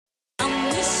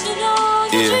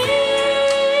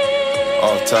Yeah.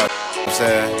 Off top, I'm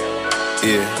saying?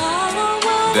 Yeah.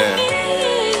 Damn.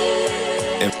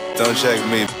 And don't check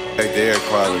me, check the air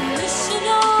quality.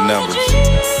 Numbers.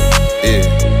 Yeah.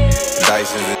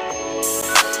 Dyson's and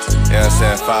you know what I'm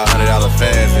saying? $500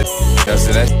 fans. You know what I'm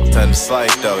saying? That's nothing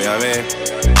slight though, you know what I mean?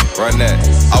 Run that.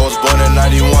 I was born in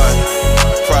 91.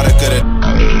 Product of the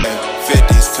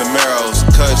 50s, Camaros,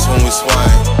 cuts when we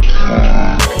swing.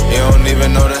 You don't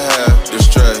even know the half, the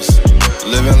stress.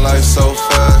 Living life so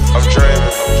fast. I'm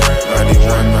dreaming.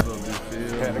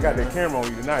 91. I got that camera on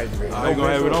you tonight. I ain't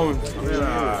gonna have it on. I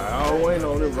don't wait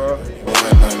on it, bro.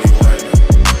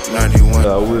 91.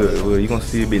 Will, you gonna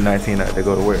see it be 19 out there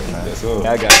go to work, man. Yes, sir.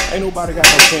 I got it. Ain't nobody got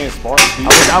no Chance Sparks speed.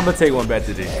 I'm gonna take one back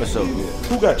today, for sure. Yeah.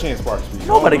 Who got Chance Sparks speed?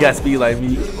 Nobody got speed like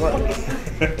me. Right.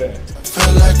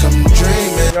 Feel like I'm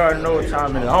dreaming. You already know what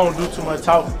time it is. I don't do too much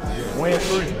talking. Win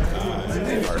free. You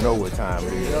already know what time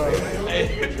it is.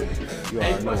 You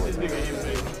already know what time it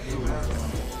is.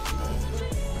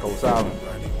 Coach Solomon,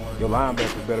 your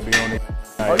linebackers better be on it.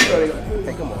 Oh, you know they gonna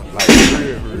take them on. Like,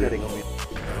 you know they gonna be.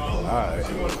 Alright.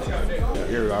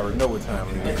 You already know what time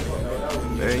it is.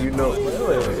 Man, you know.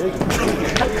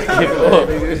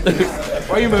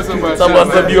 Why you messing about Some of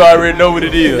stuff you already know what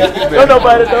it is. Don't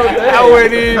nobody know that. I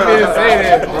wouldn't even say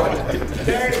that, bro.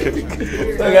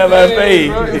 Look at my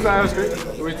face.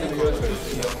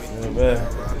 Man,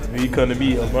 when you come to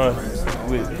me, I'm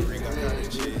with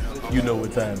you know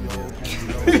what time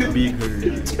it is. Big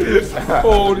herd.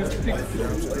 Oh, this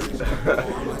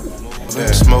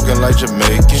Smoking like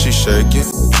Jamaican, she shaking.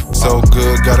 So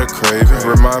good, got a craving.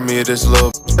 Remind me of this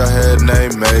little I had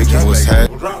named Megan. Was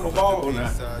happy. Drop the ball now.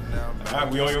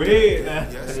 We on your head now.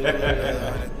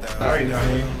 All right, now,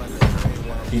 man.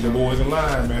 Keep the boys in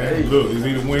line, man. Hey. Look, it's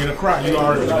either win or cry. You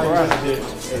already know. Hey,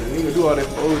 we can do all that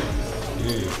for you.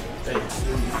 Yeah. Hey,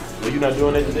 well, you not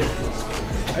doing that today?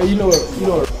 Hey, you know what?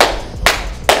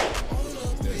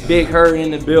 Big herd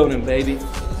in the building, baby.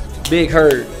 Big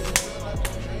herd.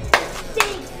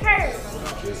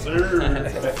 Yes, sir.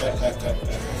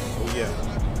 Oh, yeah.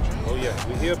 Oh, yeah.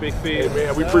 We here, Big Phil. Hey,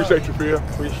 man, we appreciate you, Phil.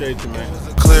 Appreciate you, man.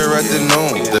 Clear at the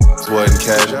noon. The wasn't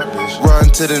casual. Run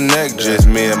to the neck, just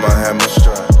me and my hammer.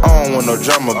 I don't want no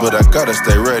drama, but I gotta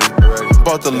stay ready.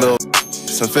 Bought the little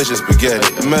some fish and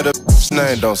spaghetti. Met a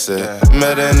name, don't say it.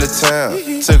 Met her in the town.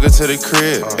 Took her to the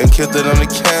crib and killed it on the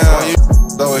count.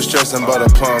 Always stressing about a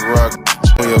punk rock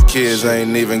when your kids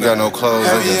ain't even got no clothes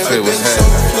and the fit was hanging.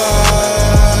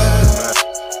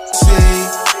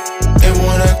 And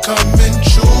when I come and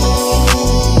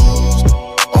choose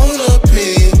on a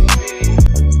pig,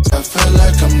 I feel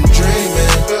like I'm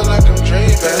dreaming. Feel like I'm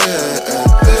dreaming.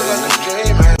 Feel like I'm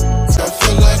dreaming. I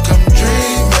feel like I'm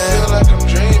dreaming. Feel like I'm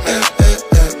dreaming.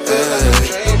 Feel like I'm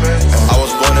dreaming. I was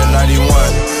born in 91.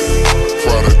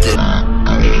 Product of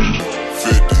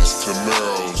 50s,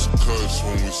 Camaros, cuts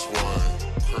when we swine.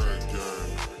 Crack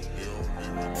gang.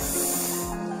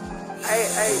 Hey,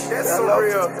 that's some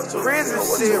real prison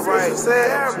shit, right?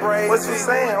 What you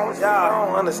saying? Y'all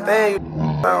don't understand you.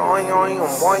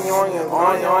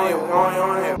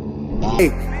 Hey,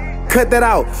 cut that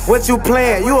out. What you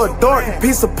playing? You a dork,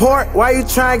 piece of pork. Why you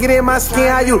trying to get in my skin?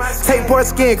 How you take pork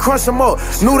skin, crush them up?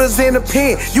 Noodles in the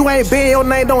pen. You ain't been, your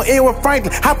name don't end with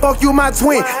Franklin. How fuck you my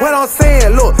twin? What I'm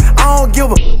saying, look, I don't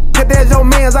give a if that's your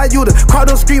mans. I used to cross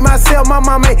the street myself. My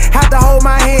mama ain't have to hold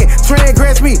my hand.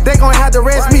 Transgress me, they gon' have to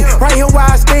rest me. Right here where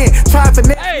I stand. Try for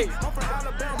hey,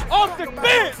 off the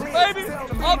bench, baby.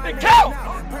 Off the couch.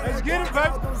 Let's get it,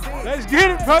 baby. Let's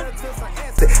get it, baby.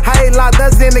 I ain't locked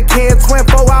us in the can,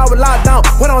 24-hour lockdown.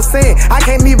 What I'm saying, I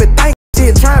can't even think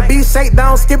shit. Trying to be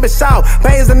shakedown, skip a shout.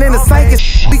 Bathing in the sink and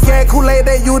we can't Kool-Aid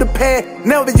that you the pad.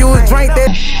 Never use drink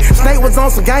that. Snake was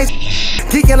on some gang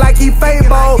geeking like he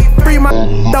Fable. Free my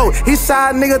though. He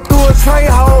shot a nigga through a tray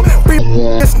hole. Free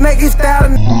the snake, he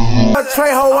started a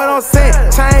tray hole. What I'm saying,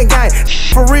 chain gang.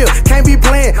 For real, can't be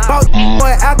playing. Bought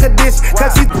boy after this,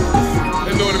 cause he.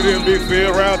 They know what it is, Big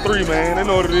Phil. Round 3, man. They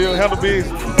know what it is. Handle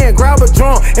business. Grab a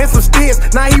drum and some sticks.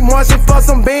 Now he marching for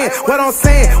some band. What I'm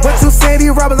saying, what you saying?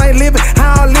 These rappers ain't living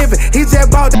how I'm living. He just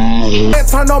bought that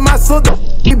turned on my sister.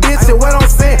 He bitchin'. What I'm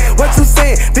saying, what you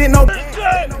saying? Didn't know.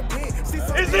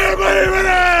 Is everybody ready?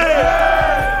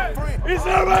 Is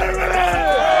everybody ready?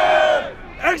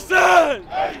 Action!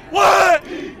 What?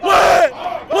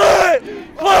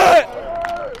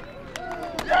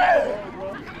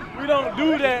 We don't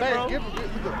do that, bro.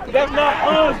 That's not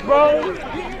us, bro.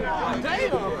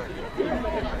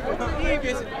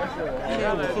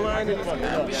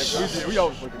 We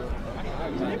always fucking up.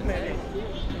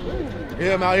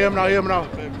 Hear him out.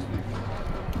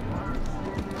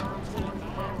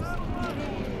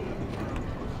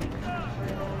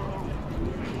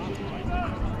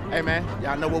 Hey man,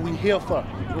 y'all know what we here for.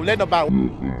 Don't let nobody.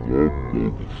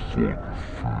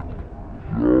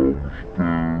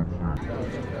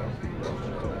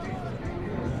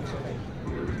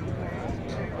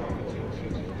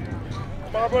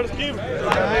 My brother's keeping.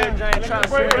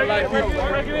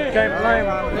 Can't blame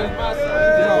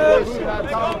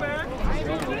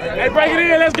Hey, break it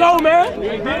in, let's go, man.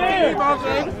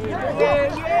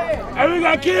 Hey, we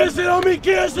got kill shit on me,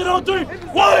 kill shit on 3.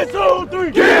 1, 2,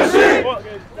 3. Kill shit!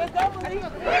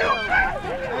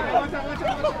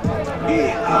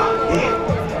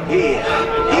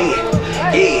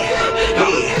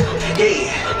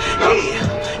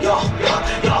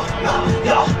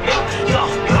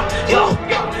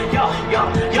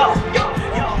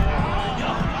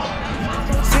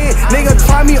 Nigga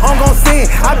try me, I'm gon' sin.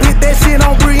 I put that shit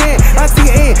on Brienne. I see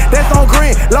N, that's on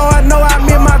green. Lord, know I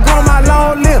met my grandma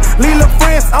long live. Lila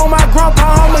friends on my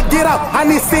grandpa, I'ma get up. I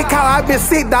need sick how I been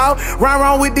sick, dog. Run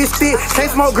around with this shit.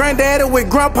 Can't smoke granddaddy with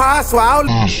grandpa, I swear I'll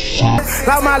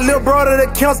like my little brother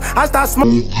that kills. I start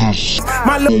smoking.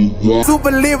 My little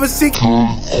super liver, she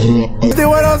see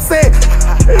what I'm saying?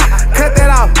 Cut that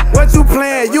out. What you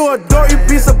playing? You a dork, you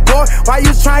piece of boy. Why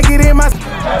you trying to get in my?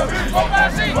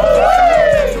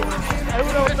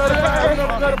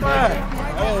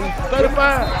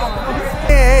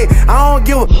 Hey, I don't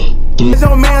give a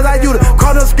your mans, I used to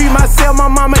call the street myself. My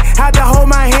mama had to hold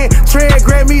my hand. Tread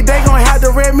grab me, they gon' have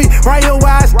to read me. Right here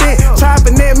where I stand,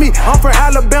 chopping at me. I'm from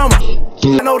Alabama,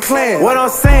 no clan. What I'm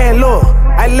saying, look,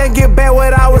 let's get back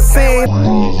what I was saying.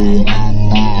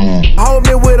 Hold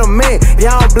me with a man,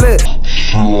 young blood.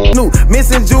 New,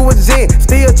 missing Jew Jen,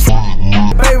 still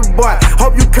baby boy,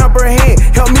 hope you comprehend.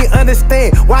 Help me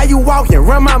understand why you walking,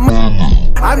 run my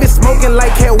money. I been smoking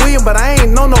like Cat Williams, but I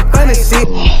ain't know no funny shit.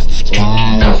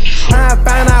 Trying to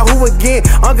find out who again.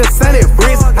 Uncle Sonny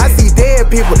Bricks. I see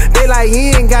dead people. They like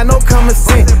he ain't got no common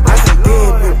sense. I see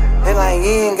dead people. They like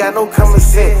he ain't got no common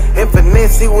sense. If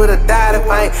Finesse, he would've died if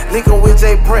I ain't linking with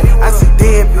J Print. I see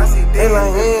dead people. They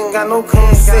like he ain't got no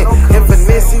common sense. If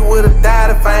Finesse, he would've died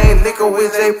if I ain't linking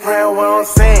with J Print. What I'm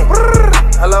saying?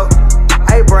 Hello.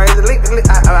 Hey, bro, I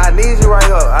need you right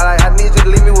here. I need you to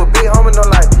leave me with big homie. No,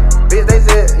 like, bitch, they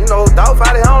said, you know, dog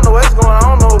fight it. I don't know what's going on. I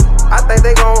don't know. I think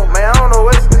they gon', man, I don't know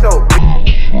what's going on.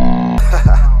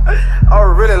 I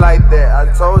really like that.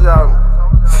 I told y'all,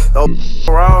 those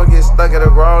wrong get stuck in the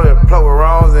ground and pluck with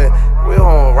wrongs, and we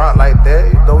don't rock like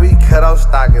that. You know, we cut off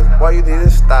stockings. Boy, you need to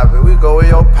stop it. We go in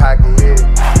your pocket, yeah.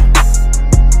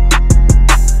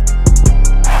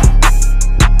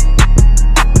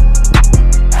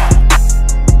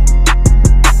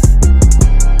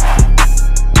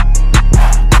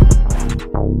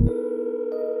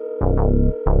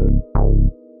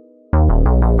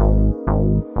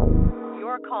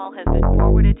 Call has been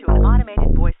forwarded to an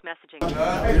automated voice messaging.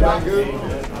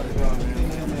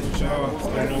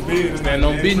 Stand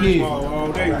on business.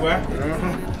 All day, boy.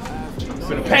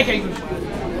 For the pancakes.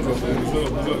 What's up?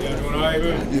 Y'all doing all right,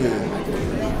 man?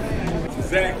 Yeah.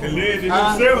 Zach, the legend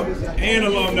himself, and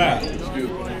alumni.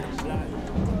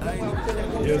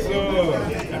 Yes, sir.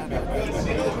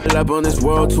 Up on this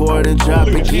world tour and drop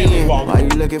again. Why you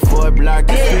looking for a block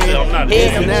to fit?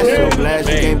 International blast,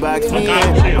 you can't box me in.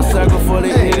 I'm circle full of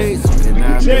idiots.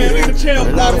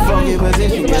 A lot of funky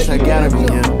position, yes, I gotta be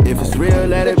him. If it's real,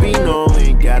 let it be known. We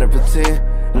ain't gotta pretend.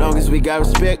 Long as we got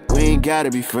respect, we ain't gotta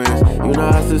be friends. You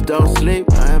know hustlers don't sleep,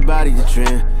 I embody the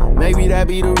trend. Maybe that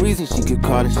be the reason she keep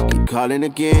calling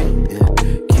again. Yeah.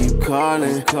 Keep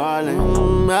calling,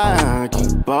 I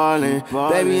keep balling.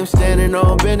 Baby, I'm standing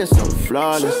on business, I'm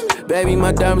flawless. Baby,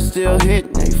 my diamonds still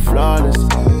hitting, they flawless.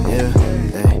 Yeah,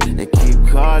 they keep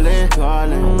calling,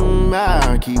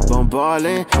 I keep on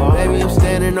balling. Baby, I'm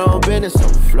standing on business,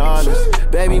 I'm flawless.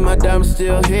 Baby, my diamonds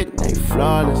still hitting, they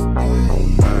flawless.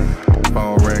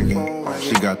 Phone ringing,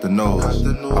 she got the nose.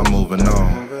 I'm moving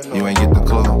on. You ain't get the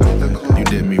clue. You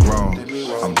did me wrong.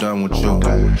 I'm done with you.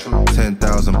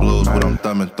 10,000 blues, what I'm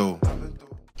thumbing through.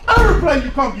 Every plane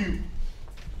you come use.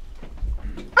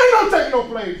 Ain't no taking no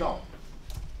planes off.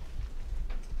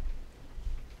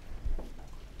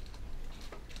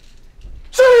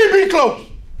 She ain't be close.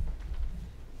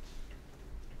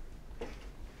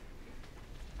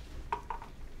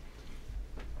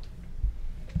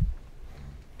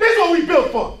 This is what we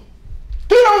built for.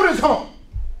 Get over this hump.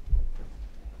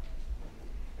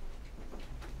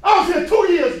 I was here 2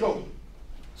 years ago.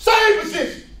 Same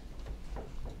position.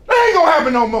 That ain't gonna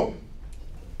happen no more.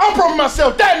 I promised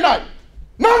myself that night.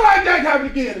 Nothing like that happen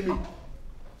again to me.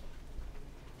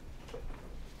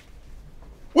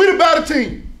 We the better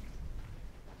team.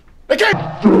 They can't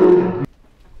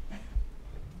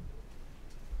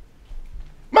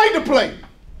make the play.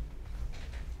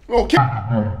 We're gonna kick.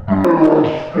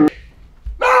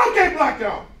 No, can't block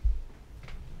y'all.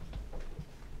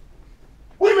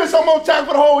 We missed so more tackles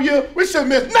for the whole year. We should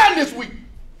miss nothing this week.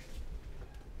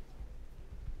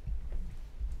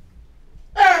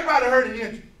 Everybody hurt and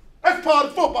injured. That's part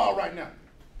of football right now.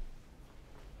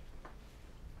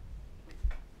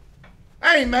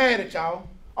 I ain't mad at y'all.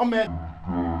 I'm mad.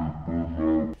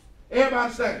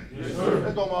 Everybody say, yes, sir.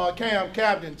 Let's go, Cam,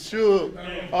 Captain, Shug,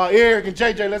 Eric, and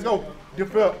JJ. Let's go.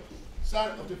 Defend to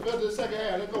the second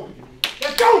half. Let's go.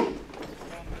 Let's go.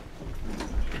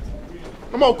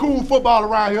 Come on, cool football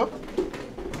around here.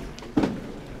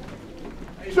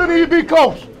 Shouldn't even be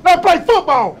close. Let's play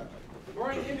football.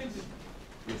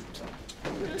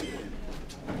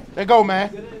 Let's go,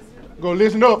 man. Go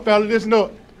listen up, fella. Listen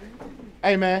up.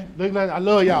 Hey, man. I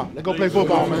love y'all. Let's go play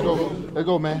football, man. Let's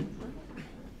go, man.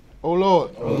 Oh Lord,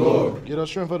 get us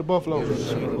strength for the buffalo.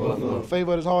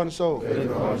 Favor of his heart and soul.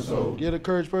 Get the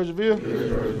courage, persevere.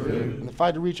 And the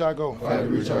fight to reach our goal.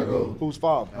 Whose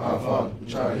Father? Our Father,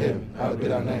 which art in heaven, hallowed be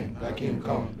thy name. Thy kingdom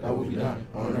come, thy will be done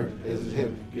on earth as it is in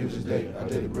heaven. Give us this day our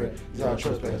daily bread. These are our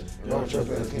trespasses, and our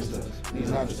trespasses against us. Lead us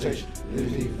not into temptation. Lead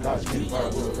us not God's kingdom, power,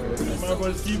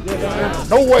 will.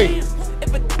 No way.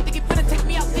 If a nigga finna take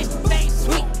me out this thing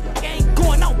sweet, ain't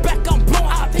going out back. I'm blowing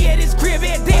out here this crib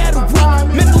every day of the week.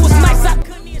 Mental was nice, I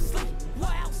couldn't even sleep.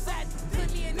 Why outside,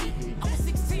 couldn't even eat. I was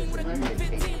 16 with a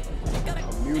 15.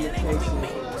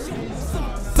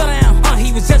 Slow down,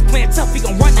 he was just playing tough. He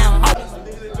gon' run now.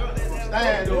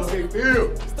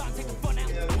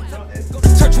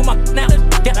 Church with my now,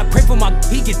 gotta pray for my.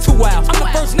 He get too wild. I'm the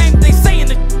first name they say in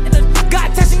the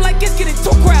God test me like it's getting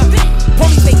too crowded.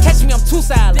 Police they catch me, I'm too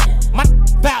silent. My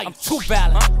value, I'm too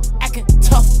violent. Acting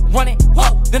tough, running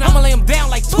up, then I'ma lay him down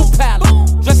like 2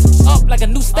 pallets. Dressed up like a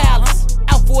new stylist.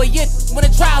 Out for a year when a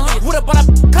trial is. What up on a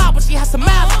car, but she has some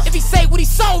malice. If he say what he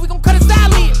sold, we gon' cut his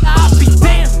eyelid. I'll be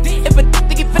damned if a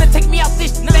nigga finna take me out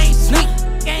this thing sweet.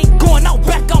 Ain't going out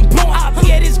back, I'm blowing out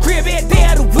here this crib every day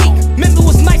of the week. Mental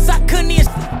was nice, I couldn't even.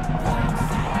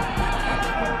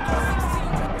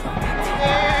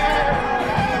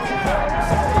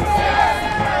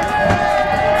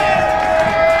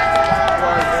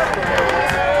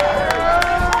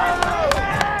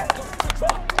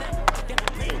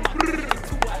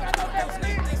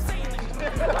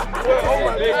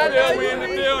 We in the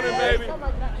building, baby.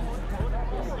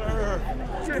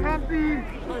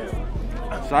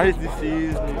 Size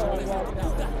disease.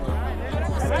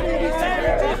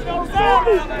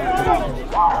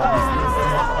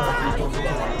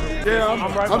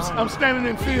 Yeah, I'm standing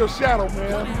in field shadow,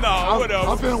 man. No, whatever.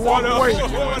 I've been walking away.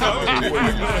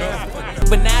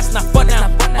 But now it's not fun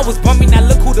now. I was bumming, now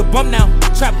look who the bum now.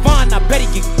 Trap Vaughn, I bet he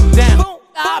get down.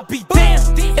 I'll be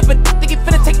damned if a nigga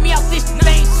finna take me out this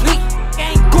thing sweet.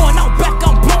 Ain't going out back,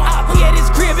 I'm blowing out here this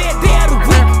crib every day of the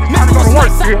week. Mental was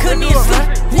nice, I couldn't even sleep.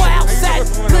 Why outside,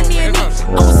 couldn't even eat. I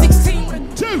was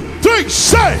 16. 2, 3,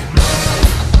 say!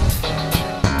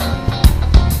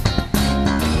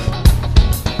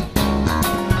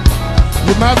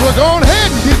 You might as well go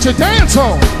ahead and get your dance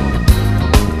on.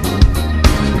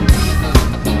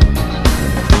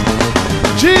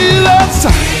 Jesus,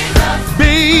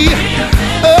 be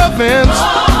offense.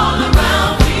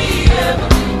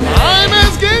 I'm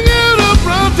asking you to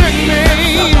protect me.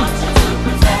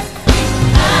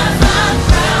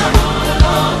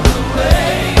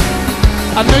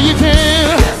 I know you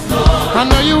can. I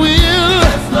know you will.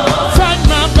 Fight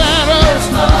my battles.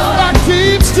 I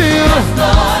keep still.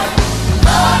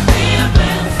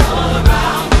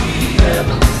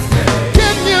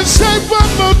 Can you say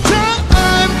one more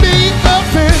time? Be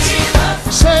offense.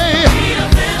 Say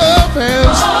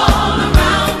offense.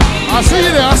 I see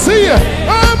you there. I see you.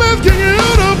 I'm asking you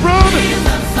to protect.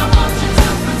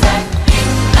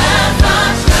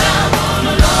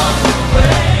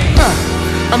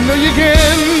 I know you can.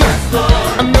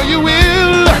 I know you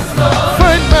will.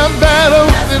 Fight my battle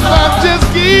if I just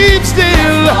keep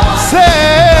still. Say.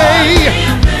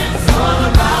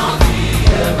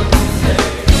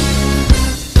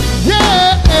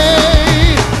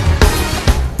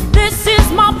 This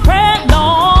is my prayer,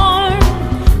 Lord,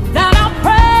 that I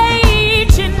pray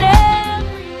each and every.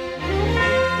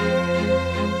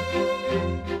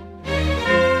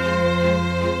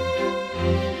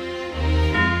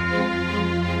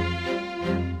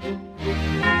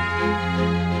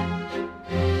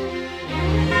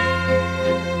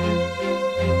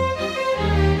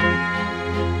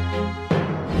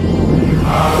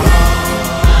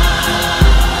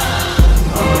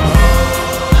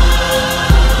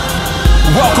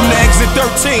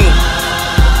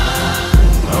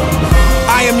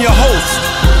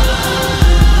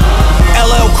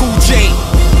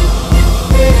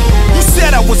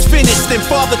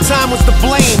 Father Time was to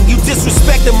blame. You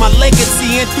disrespected my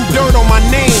legacy and threw dirt on my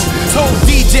name. Told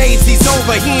DJs he's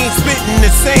over, he ain't spitting the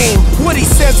same. What he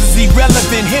says is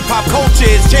irrelevant, hip-hop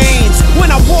culture has changed.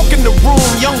 When I walk in the room,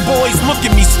 young boys look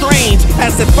at me strange,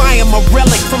 as if I am a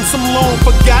relic from some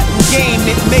long-forgotten game.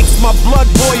 It makes my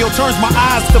blood boil, turns my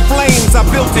eyes to flames. I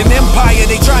built an empire,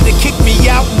 they tried to kick me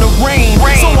out in the rain.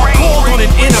 So I called on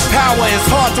an inner power, it's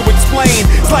hard to explain.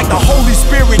 It's like the Holy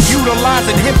Spirit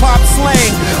utilizing hip-hop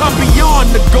slang. I'm beyond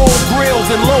the gold grills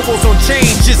and logos on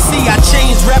chains. Just see, I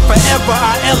changed rap forever,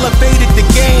 I elevated the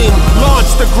game.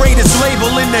 Launched the greatest label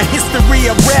in the history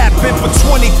of rap, and for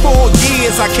 24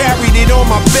 years I carried it on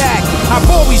my back. I've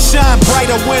always shined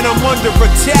brighter when I'm under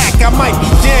attack. I might be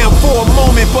down for a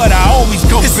moment, but I always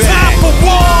come back. It's time for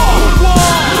war!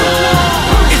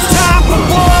 It's time for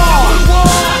war!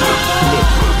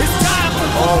 It's time for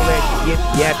war! All that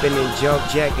yapping and junk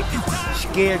jacking,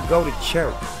 scared go to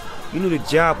church. You knew the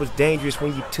job was dangerous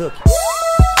when you took it.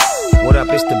 What up,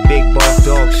 it's the big boss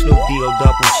dog, Snoop D.O.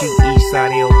 Double G,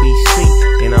 Eastside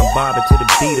LBC. And I'm bobbing to the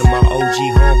beat of my OG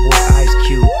homeboy Ice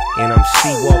Cube. And I'm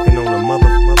sea-walking on the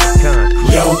mother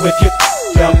concrete. Yo, if you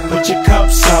up, put your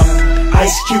cups up.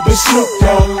 Ice Cube and Snoop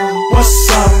Dogg,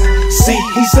 what's up? See,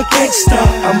 he's a gangster,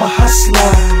 I'm a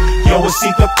hustler. Yo, it's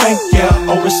either thank ya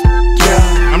or respect ya.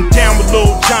 I'm down with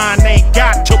Lil Jon, ain't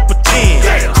got to pretend.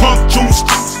 Crunk juice,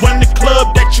 run the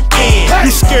club that you in.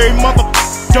 You scary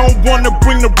motherfucker, don't wanna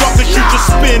bring the ruckus. You just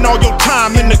spend all your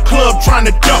time in the club trying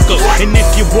to duck us. And if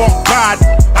you walk by,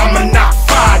 I'ma knock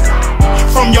five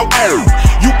from your area.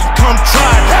 You can come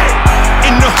try it.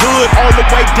 In the hood, all the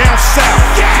way down south.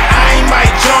 I ain't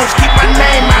Mike Jones, keep my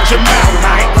name out your mouth.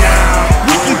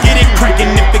 We can get it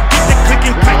crackin' if it get the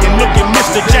clickin' clackin'. Look at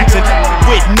Mr. Jackson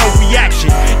with no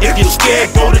reaction. If you're scared,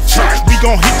 go to church. We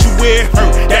gon' hit you where it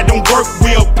hurt. That don't work,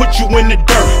 we'll put you in the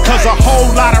dirt. Cause a whole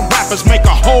lot of rappers make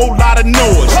a whole lot of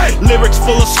noise. Lyrics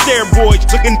full of steroids,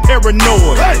 looking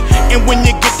paranoid. And when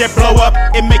you get that blow up,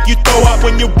 it make you throw up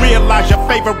when you realize your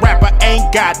favorite rapper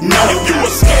ain't got no. If you a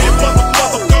scared mother,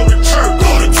 go to church.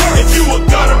 If you a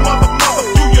gutter, mother,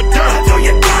 do your dirt.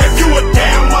 If you a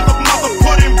down, mother,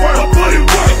 put in work.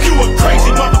 If you a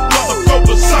crazy mother, go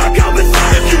berserk.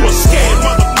 If you a scared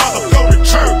mother, go to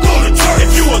church.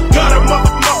 If you a gutter,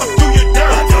 mother, do your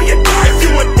dirt. If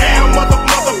you a down, mother,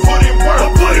 put in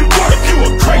work. If you a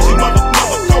crazy mother,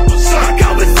 go berserk.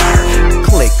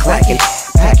 Click, clacking,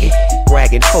 packing,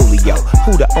 bragging folio.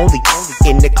 Who the only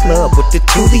in the club with the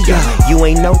Tulio? You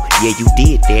ain't know? Yeah, you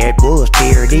did. There it was.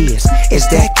 There it is. Is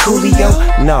that Coolio?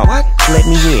 No. Let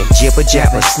me in. Jibber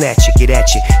jabber, snatch it, get at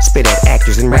you. Spit at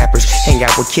actors and rappers. Hang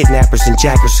out with kidnappers and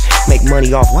jackers. Make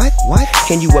money off what?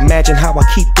 Can you imagine how I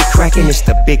keep it cracking? It's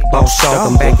the big boss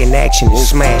dog. I'm back in action,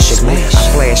 smashing. I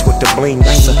flash with the bling.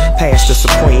 Pass the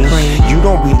supreme. You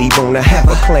don't really wanna have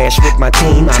a clash with my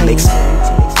team.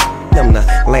 I'm the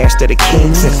last of the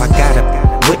kings. If I got her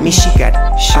with me, she got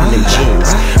shining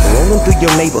jeans. Rolling through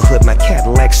your neighborhood, my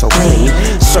Cadillac so clean.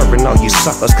 Serving all you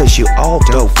suckers cause you all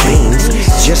dope fiends.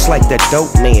 Just like that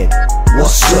dope man.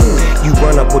 What's up? You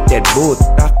run up with that bull,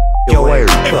 your air.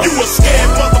 If you a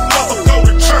scared mother, go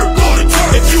to church.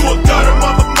 If you a gutter,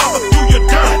 mother, do your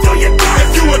dirt.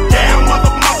 If you a down,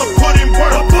 mother, put in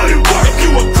work. If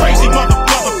you a crazy mother,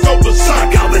 go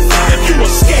berserk. If you a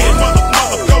scared mother,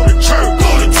 go to church.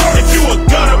 If you a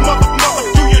gutter, mother,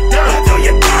 do your dirt.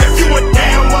 If you a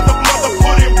down, mother,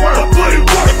 put in work.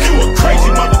 If you a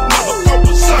crazy mother, go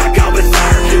berserk.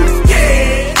 You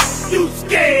scared, you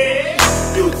scared,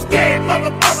 you scared,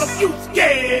 mother, you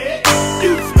scared,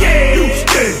 you scared, you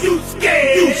scared, you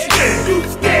scared, you scared, you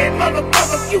scared, mother,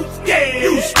 you scared,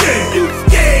 you scared, you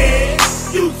scared,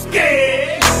 you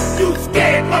scared, you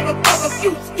scared, mother,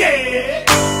 you scared,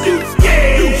 you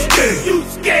scared, you scared, you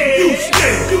scared, you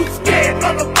scared, you scared,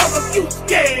 mother, you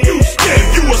scared, you scared.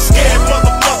 You a scared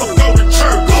mother, go to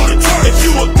church. If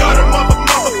you a gutter, mother,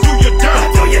 do your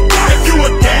dirt. If you a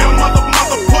down, mother,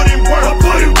 put in work.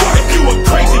 If you a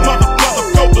crazy mother,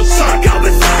 go berserk.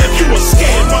 If you a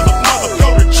scared mother, go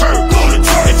to church.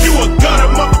 If you a gutter,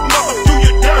 mother, do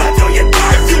your dirt.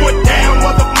 If you a down,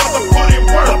 mother, put in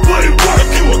work. If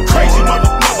you a crazy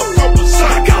mother, go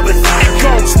berserk. It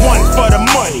goes 1 for the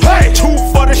money, 2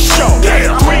 for the show,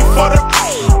 3 for the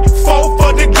 4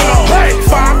 for the glow,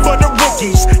 5 for the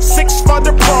rookies, 6 for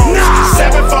the pros,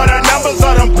 7 for the numbers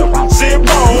of them zeros,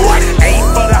 8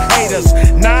 for the haters,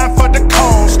 9 for the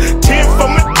calls, 10 for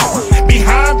me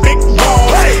behind big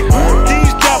walls.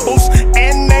 These doubles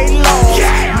and they lows.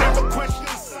 Never question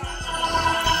the sign.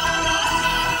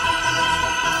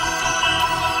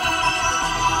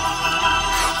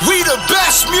 We the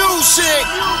best music.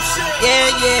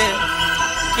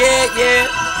 Yeah.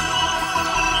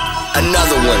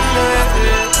 Another one.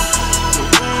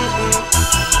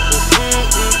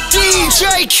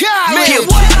 DJ Khaled. Man,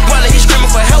 brother, he screaming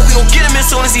for help. We gon' get him as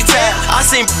soon as he tap. I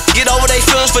seen get over they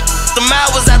feelings for some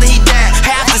hours after he died.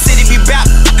 Half the city be rap,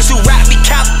 this who rap be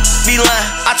cap, be lying.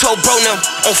 I told bro them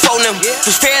on phone them,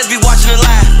 cause fans be watching the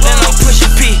live. Then I'm pushing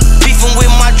P, beefing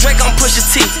with my Drake, I'm pushing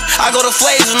T. I go to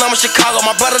Flaves when I'm in Chicago.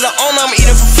 My brother the owner, I'm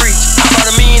eating for free. I brought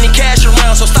 $1 million in cash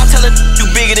around, so stop telling you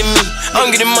bigger than me.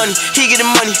 I'm getting money, he getting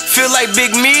money. Feel like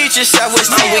Big Me, just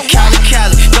Southwest. I'm with Cali.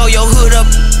 Throw your hood up,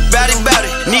 bout it.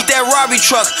 Need that Robbie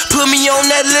truck, put me on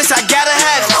that list, I gotta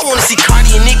have it. I wanna see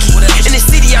Cardi and Nicki. In the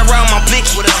city, I round my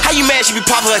blicky. How you mad she be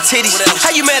popping her titties?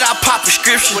 How you mad I pop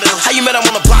prescription? How you mad I'm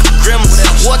on the block of gremlins?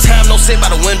 Wartime, don't sit by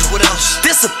the window.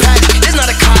 This a pack, it's not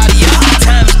a cardio.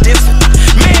 Time is different.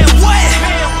 Man, what?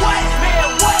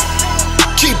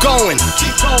 Keep going.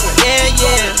 Yeah.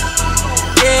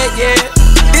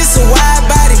 This a wide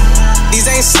body, these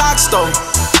ain't socks though.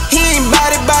 He ain't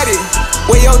body,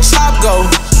 where your chop go?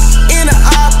 In an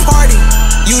odd party,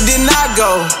 you did not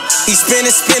go. He spinning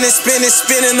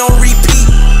on repeat.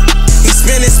 He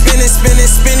spinning,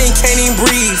 can't even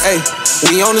breathe. Hey,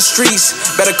 we on the streets,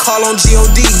 better call on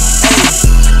G.O.D. Hey,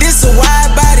 this a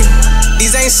wide body,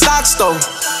 these ain't socks though.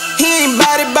 He ain't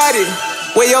body,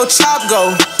 where your chop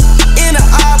go? In an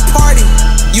odd party,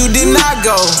 you did not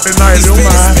go. Spinning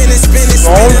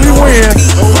on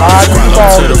repeat.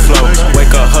 To the flow,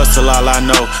 wake up, hustle, all I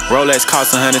know. Rolex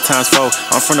cost 100 times 4.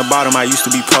 I'm from the bottom, I used to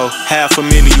be pro.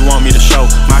 $500,000 you want me to show.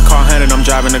 My car 100, I'm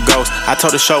driving the Ghost. I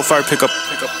told the chauffeur, pick up.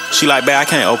 She like, babe, I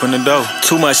can't open the door.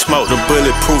 Too much smoke, the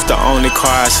bulletproof, the only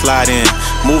car I slide in.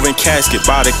 Moving casket,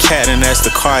 bought a cat, and that's the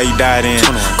car he died in.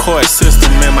 Court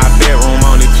system in my bedroom,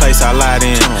 only place I lied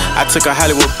in. I took a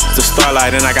Hollywood to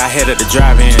Starlight, and I got head at the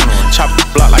drive-in. Chop the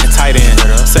block like a tight end.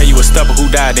 Say you a stubber, who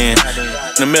died in?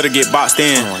 In the middle, get boxed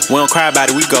in. We don't cry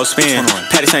about it, we go spin.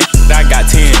 Patty saying I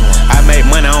got 10. I make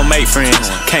money, I don't make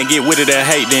friends. Can't get with it, they'll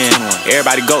hate then.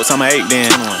 Everybody goats, I'm a ape then.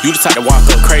 You the type to walk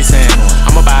up crazy.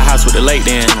 I'ma buy a house with the lake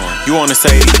then. You wanna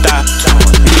say stop,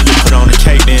 you put on the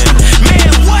cake then.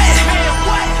 Man, what?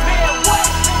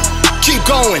 Keep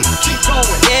going.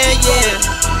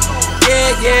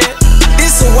 Yeah.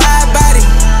 This a wide body,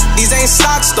 these ain't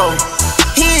socks though.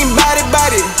 He ain't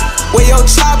body, where your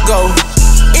chop go?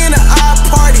 In an odd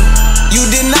party, you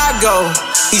did not go.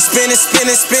 He spinning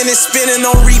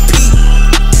on repeat.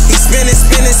 He spinning,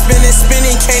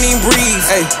 can't even breathe.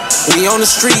 Hey, we on the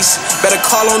streets, better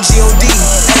call on G.O.D.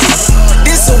 Hey,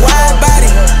 this a wide body,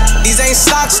 these ain't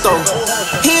socks though.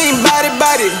 He ain't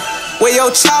body, where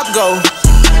your chop go?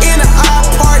 In an odd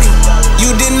party,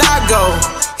 you did not go.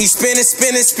 He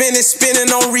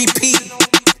spinning on repeat.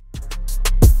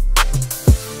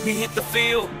 We hit the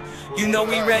field, you know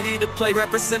we ready to play.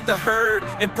 Represent the herd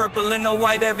in purple and the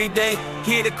white every day.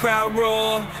 Hear the crowd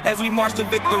roar as we march to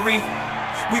victory.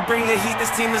 We bring the heat, this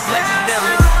team is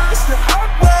legendary. It's the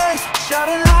hard way,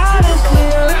 shouting loud and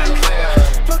clear.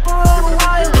 Purple and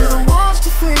white, we're the ones to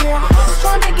fear.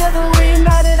 Strong together, we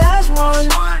united as one.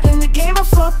 In the game of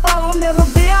football, we'll never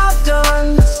be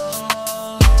outdone.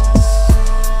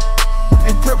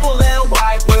 In purple and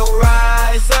white, we'll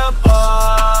rise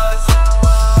above.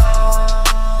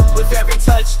 With every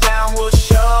touchdown, we'll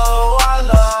show our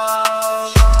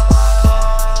love.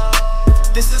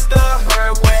 This is the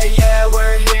herd way, yeah,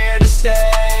 we're here to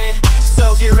stay.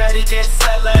 So get ready, get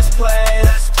set, let's play.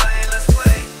 Let's play.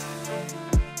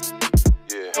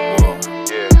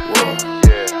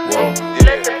 Whoa.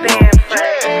 Let the band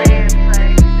play.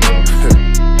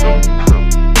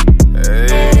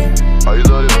 Hey, oh, you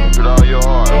love this with all your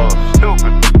heart, huh?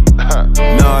 Stupid.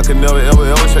 Nah, I can never ever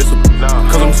chase a.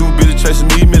 Cause I'm too busy chasing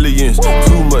these millions.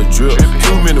 Too much drip,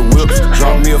 too many whips.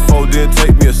 Drop me a 4, then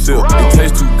take me a sip. It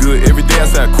tastes too good, every day I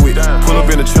say I quit. Pull up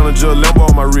in a Challenger, Lambo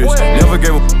on my wrist. Never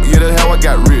gave a yeah, that's how I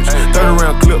got rich. 30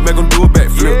 round clip, make him do a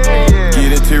backflip.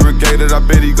 Get interrogated, I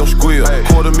bet he gon' squeal.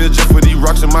 $250,000 just for these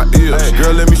rocks in my ears.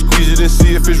 Girl, let me squeeze it and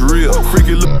see if it's real.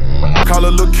 Freaky look, call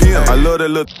her Lil' Kim. I love that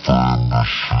look.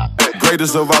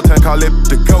 Greatest of all time, call it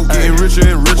the GOAT. Getting richer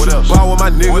and richer. Ball with my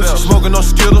niggas, smoking on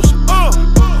Skittles.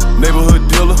 Neighborhood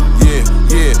dealer, yeah.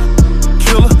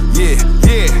 Killer, yeah.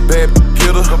 Bad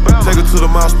killer. Take her to the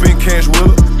mall, spin cash with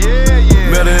her.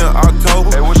 Met her in October.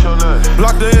 Hey, what's your name?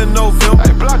 Blocked her in November.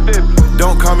 Hey, blocked it.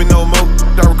 Don't call me no more.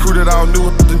 I recruited all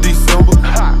new in December.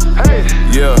 Hey.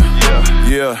 Yeah.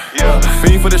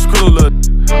 Fiend for this Skrilla,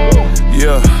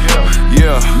 yeah.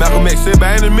 Malcolm X said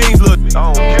by any means, look.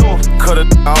 I don't kill him. Cut it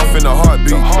off in a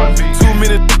heartbeat. Too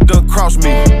many done cross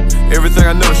me. Everything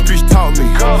I know the streets taught me.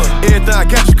 Everything I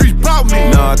got the streets brought me.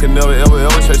 Nah, I can never ever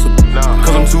chase a.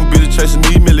 Cause I'm too busy chasing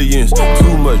these millions.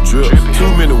 Too much drip,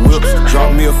 too many whips.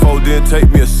 Drop me a 4, then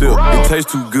take me a sip. It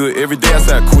tastes too good, every day I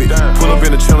say I quit. Pull up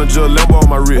in a Challenger, Lambo on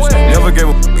my wrist. Never gave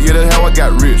a yeah, that's how I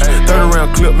got rich. 30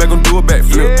 round clip, make them do a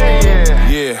backflip.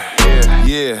 Yeah.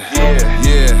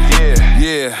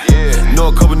 Know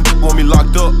a couple want me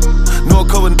locked up. Know a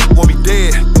couple want me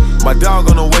dead. My dog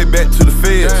on the way back to the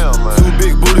feds. Two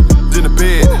big booty in the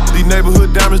bed. These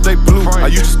neighborhood diamonds, they blue. I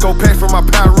used to scope packs from my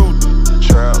Pyro.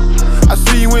 I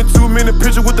see you in 2 minute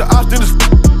picture with the Austin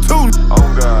too. Oh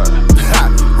God.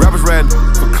 Rappers riding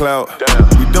for clout.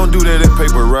 We don't do that at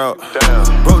paper route.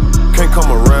 Bro, can't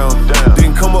come around.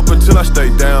 Didn't come up until I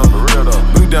stay down.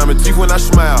 Blue diamond teeth when I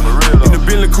smile. In the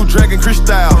Bentley coupe dragging Chris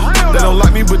style. They don't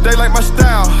like me, but they like my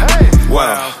style.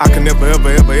 Wow. I can never ever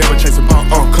chase a bump.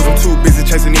 Cause I'm too busy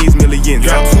chasing these millions.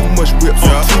 Got too much whips,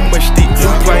 too much stick.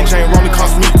 Plain chain rolling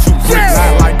cost me 2 bricks.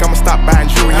 Not like I'ma stop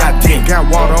buying jewelry, I didn't. Got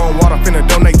water on water, finna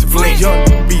donate to Flint. Young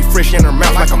be fresh in her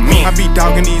mouth like a mint. I be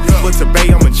dogging these but to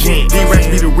bay, I'm a gent. D-Rex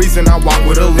be the reason I walk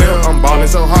with a limp. I'm ballin'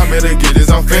 so hard, better get this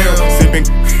on film. Sipping,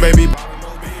 baby.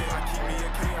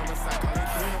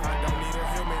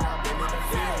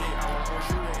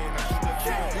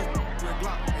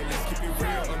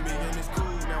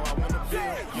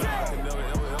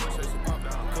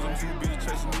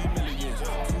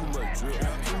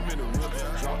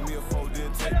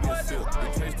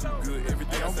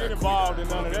 Get involved in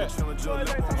none of that.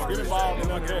 Get involved in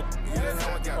none of that.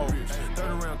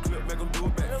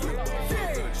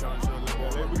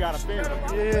 We got a finish.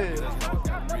 Yeah.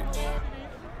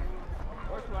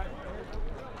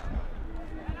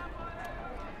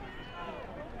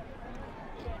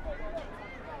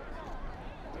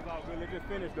 Let's just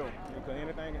finish though. Because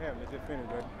anything can happen. Let's just finish,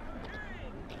 baby.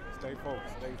 Stay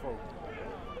focused. Stay focused.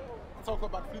 I'm talking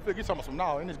about the flip. Get some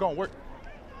now, and it's gonna work.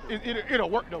 It'll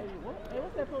work though. Hey,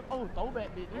 what's that for? Oh,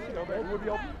 throwback, bitch. This shit over. We'll be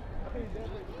open.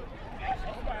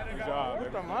 Good job,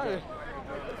 baby. What's the money?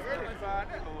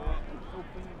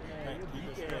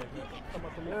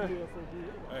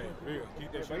 Hey, Bill, keep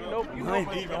that shit up. You know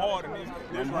even harder than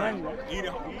this right. Eat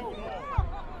it. All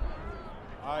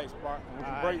right, Spark. We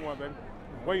can break one, baby.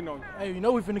 Waiting on you. Hey, you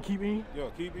know we finna keep eating. Yeah,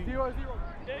 keep eating. 0-0.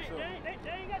 They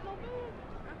ain't got no food.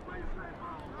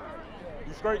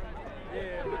 You straight?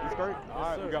 Yeah. You straight?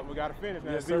 All right, we got to finish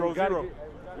now. Yes, 0-0. Good job.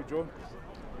 Good job,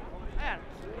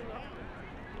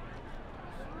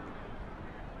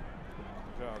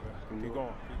 man. Keep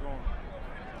going. Keep going.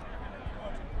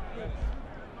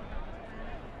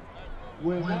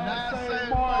 When I say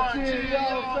marching,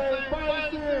 y'all say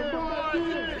fighting,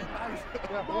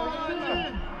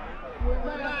 marching. When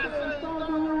I say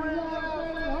thundering, y'all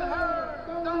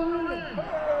say thundering.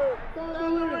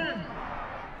 Thundering.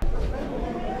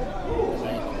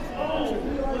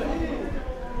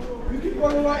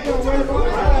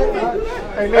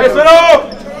 Hey, sit up!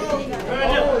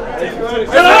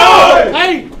 Sit up!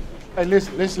 Hey! Hey,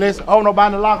 listen. Oh, nobody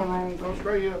in the locker room. Go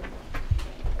straight here.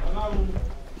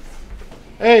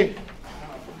 Hey,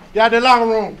 you out the locker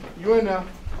room. You in there. All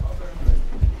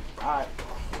right.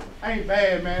 Ain't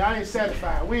bad, man. I ain't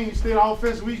satisfied. We ain't still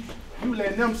offensive. You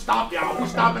letting them stop y'all. We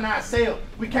stopping ourselves.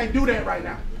 We can't do that right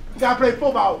now. We gotta play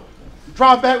football.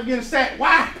 Drop back, we getting sacked.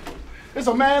 Why? It's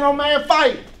a man-on-man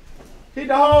fight. Hit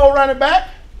the hole, running back.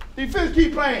 Defense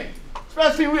keep playing.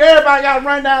 Especially when everybody got to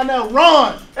run down there,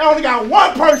 run. They only got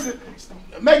one person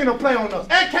making a play on us.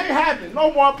 That can't happen. No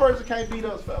one person can't beat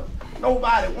us, fellas.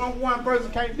 Nobody. One person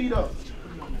can't beat us.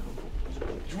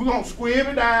 We're going to squib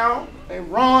it down and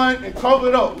run and cover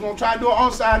it up. We're going to try to do an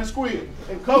onside and squib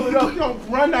and cover it up. You're going to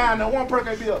run down there. One person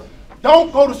can't beat us.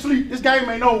 Don't go to sleep. This game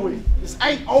ain't over with. This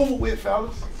ain't over with,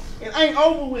 fellas. It ain't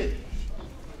over with.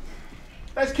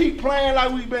 Let's keep playing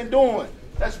like we've been doing.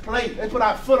 Let's play. Let's put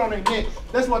our foot on their neck.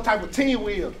 That's what type of team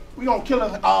we are. We gonna kill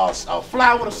a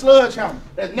fly with a sledgehammer.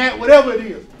 That's gnat, whatever it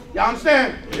is. Y'all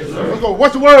understand? Yes, sir. Let's go.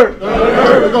 What's the word?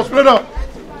 Let's go split up.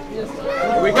 Yes,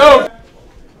 sir. Here we go.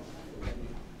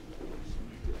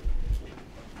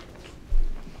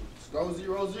 Let's go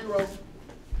 0-0.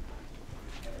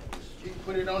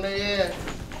 Put it on their ass.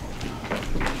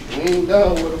 We ain't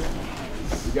done with them.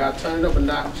 We gotta turn it up a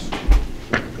notch.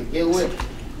 And get with it.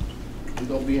 We're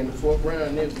gonna be in the 4th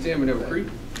round next. Tell me that creep.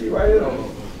 He right here.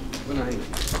 When I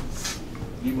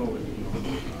you move it.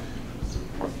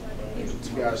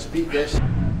 You gotta speak that shit.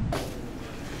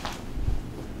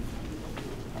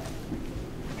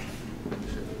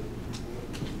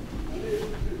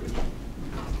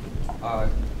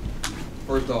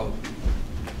 First off,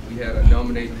 we had a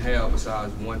dominating half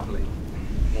besides one play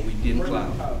when we didn't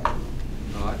cloud.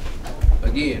 All right.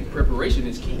 Again, preparation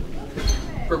is key.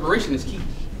 Preparation is key.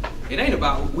 It ain't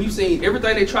about, we've seen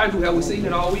everything they try to do, have we seen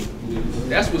it all week?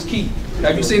 That's what's key.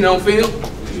 Have you seen it on film?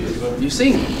 You've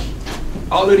seen it.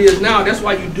 All it is now, that's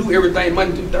why you do everything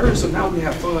Monday through Thursday, so now we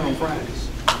have fun on Fridays.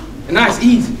 And now it's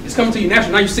easy. It's coming to you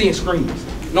natural. Now you're seeing screens.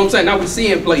 You know what I'm saying? Now we're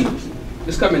seeing plays.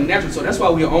 It's coming natural. So that's why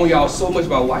we own y'all so much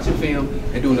by watching film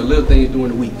and doing the little things during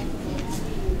the week.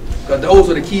 Because those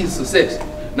are the keys to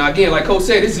success. Now again, like Coach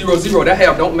said, it's 0-0. That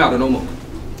half don't matter no more.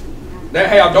 That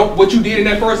half don't, what you did in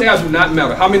that first half do not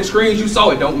matter. How many screens you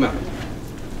saw, it don't matter.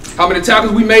 How many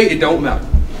tackles we made, it don't matter.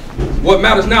 What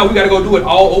matters now, we got to go do it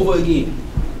all over again.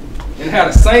 And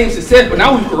have the same success, but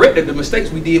now we've corrected the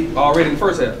mistakes we did already in the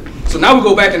first half. So now we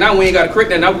go back and now we ain't got to correct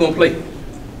that, now we're going to play.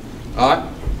 All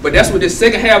right? But that's what this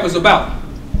second half is about.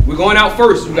 We're going out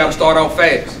first, we got to start out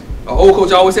fast. Our old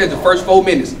coach always says the first 4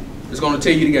 minutes is going to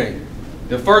tell you the game.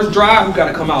 The first drive, we got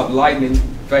to come out lightning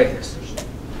fast.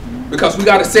 Because we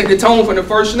got to set the tone from the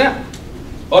first snap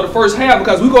or the first half,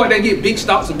 because we go out there and get big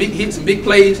stops and big hits and big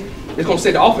plays, it's going to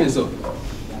set the offense up.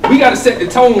 We got to set the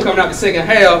tone coming out the second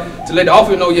half to let the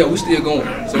offense know, yeah, we still going.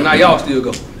 So now y'all still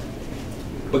go.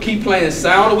 But keep playing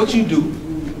sound of what you do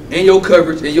and your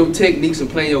coverage and your techniques and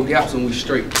playing your gaps and we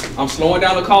straight. I'm slowing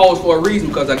down the calls for a reason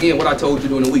because, again, what I told you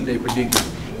during the week, they predicted.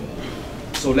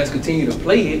 So let's continue to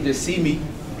play it. Just see me.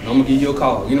 I'm going to give you a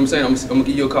call. You know what I'm saying? I'm going to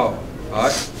give you a call. All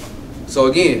right? So,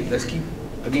 again, let's keep,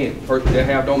 again, first that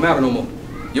half don't matter no more.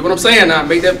 You know what I'm saying now?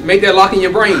 Make that lock in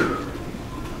your brain.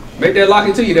 Make that lock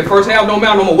into you. That first half don't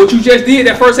matter no more. What you just did,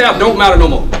 that first half don't matter no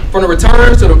more. From the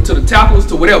returns to the tackles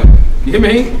to whatever. You hear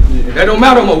me? Yeah. That don't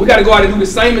matter no more. We got to go out and do the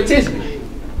same intensity.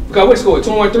 Because what score?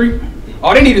 21-3?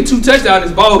 Oh, they needed 2 touchdowns in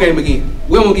this ball game again.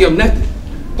 We don't give them nothing.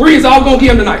 3 is all we're going to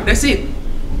give them tonight. That's it.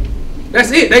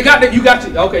 That's it. They got that. You got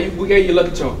to. Okay, we gave you a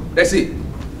lucky charm. That's it.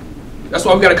 That's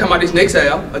why we got to come out this next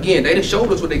half. Again, they done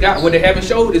showed us what they got. What they haven't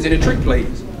showed is in the trick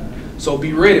plays. So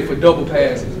be ready for double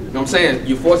passes. You know what I'm saying?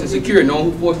 You're forcing secure,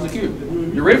 knowing who forcing secure.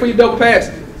 You're ready for your double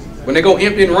passes. When they go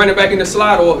empty and running back in the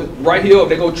slot or right here, or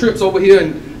they go trips over here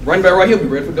and running back right here, be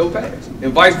ready for double pass.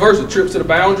 And vice versa, trips to the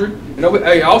boundary. And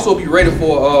hey, also be ready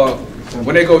for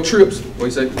when they go trips, what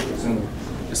you say?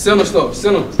 The center stuff.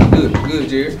 Center, good,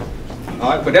 Jerry. All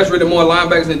right, but that's really more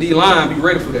linebackers than D-line. Be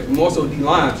ready for that. More so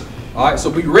D-line. All right,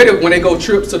 so be ready when they go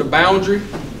trips to the boundary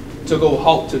to go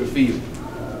halt to the field.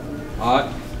 All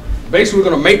right. Basically, we're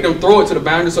going to make them throw it to the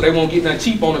boundary so they won't get that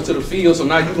cheap on it to the field. So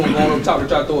now you're going to go on top to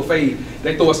try to throw a fade.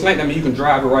 They throw a slant, that means you can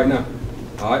drive it right now.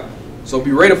 All right? So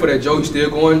be ready for that, Joe. You're still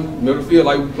going middle of the field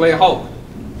like we're playing Hawk.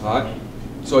 All right?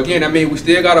 So again, that means we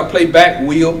still got to play back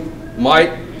Will,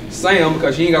 Mike, Sam,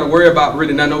 because you ain't got to worry about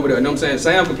really nothing over there. You know what I'm saying?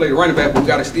 Sam can play the running back, but we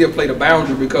got to still play the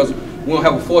boundary because we don't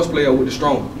have a force player with the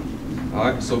strong. All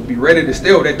right? So be ready to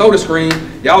still. They throw the screen,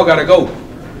 y'all got to go.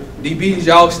 DBs,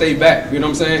 y'all stay back, you know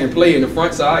what I'm saying, and play in the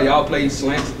front side. Y'all play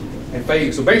slants and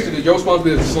fade. So basically, your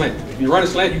responsibility is a slant. If you run a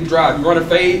slant, you can drive. If you run a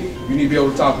fade, you need to be able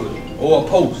to topple it. Or a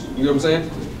post, you know what I'm saying?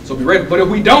 So be ready. But if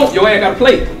we don't, your ass got to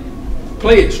play it.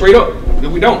 Play it straight up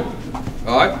if we don't.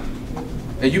 All right?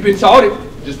 And you've been taught it.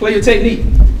 Just play your technique.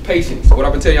 Patience. What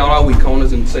I've been telling y'all all week,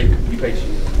 corners and safety. Be patient.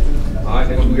 All right?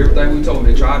 They're going to do everything we told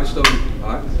them. They tried to stuff you.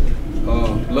 All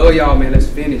right? Love y'all, man. Let's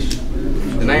finish.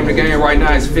 The name of the game right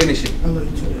now is finishing.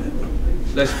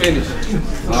 Let's finish.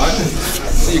 All right.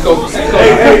 See you, coach. Hey,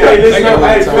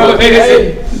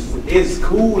 it's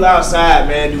cool outside,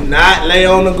 man. Do not lay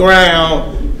on the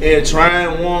ground and try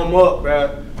and warm up,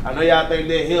 bro. I know y'all think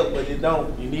that help, but it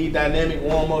don't. You need dynamic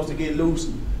warm-ups to get loose,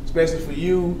 especially for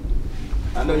you.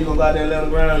 I know you're going to go out there and lay on the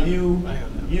ground.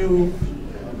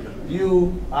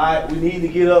 You. All right, we need to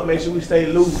get up, make sure we stay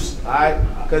loose, all right?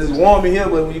 Because it's warm in here,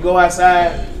 but when you go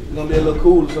outside, it's going to be a little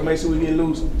cooler, so make sure we get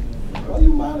loose. Why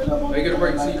you mounted up on? Hey, get a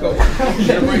break, see you, coach.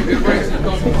 Get a break, see you,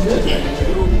 coach.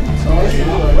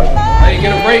 Hey,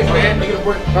 get a break, man. Get a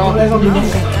break.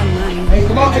 Hey,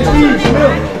 come on, Steve, come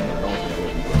here.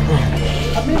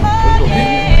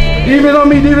 Demon on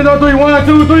me, demon on 3, 1,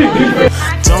 2, 3.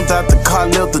 Jumped out the car,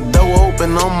 left the door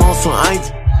open, I'm on some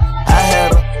ain't. I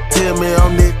had her tell me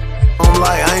I'm this, I'm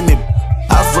like ain't it.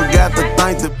 I forgot to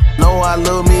thank the, know I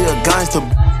love me a gangster.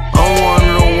 I'm one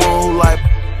of the one who like,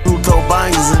 who told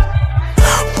bangers and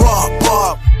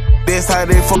pop, that's how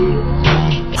they fuck.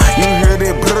 You hear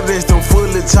that blood, that's them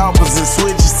fully choppers and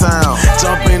switches sound.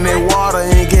 Jump in that water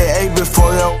and get A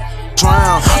before you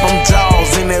drown. I'm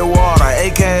Jaws in that water,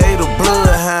 aka the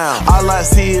bloodhound. All I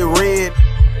see is red,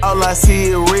 all I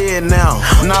see is red now.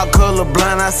 Not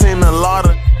colorblind, I seen a lot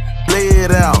of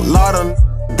bled out, lot of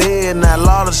dead now,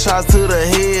 lot of shots to the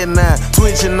head now.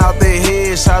 Twitching out their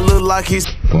head, shot look like he's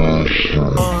oh yeah,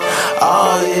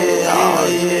 oh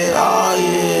yeah, oh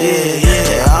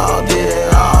yeah, all did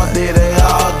it, all did it,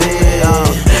 all did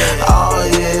oh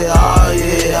yeah, oh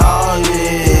yeah, oh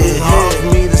yeah. Hard for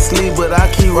me to sleep, but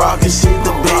I keep rocking shit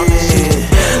to bed.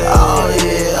 Oh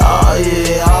yeah, oh yeah.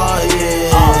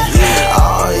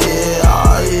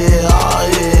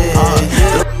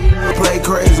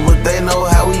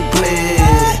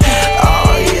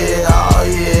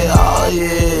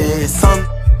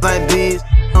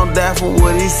 gon' die for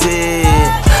what he said.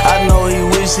 I know he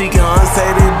wish he can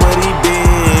unsay it, but he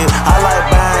did. I like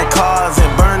buying cars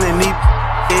and burning these.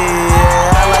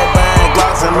 Yeah, I like buying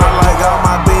Glocks and I like all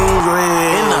my beans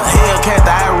red. In the Hellcat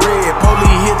I red,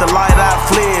 police hit the light, I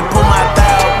fled. Put my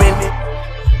thigh up in it,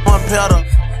 one pedal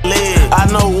leg. I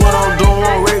know what I'm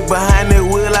doing, Rick behind that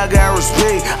wheel, I got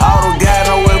respect. All the guys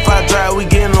know if I drive, we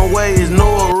getting away, it's no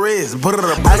arrest.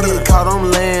 I get caught,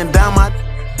 I'm laying down my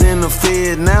in the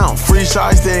fed now. Free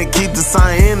shots and keep the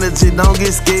same energy, don't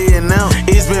get scared now.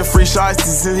 It's been free shots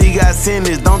since he got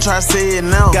sentenced, don't try to say it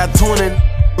now. Got 20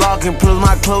 locking plus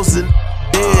my closest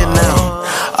dead now.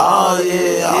 Oh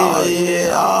yeah, oh yeah,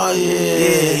 oh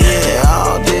yeah, yeah.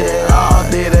 All did it, all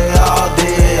did it, all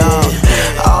did it.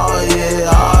 Oh yeah,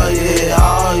 oh yeah,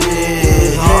 oh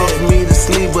yeah. Hard me to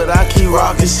sleep, but I keep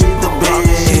rocking shit to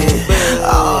bed.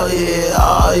 Oh yeah,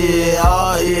 oh yeah,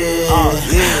 oh yeah.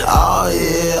 Oh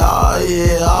yeah, oh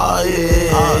yeah, oh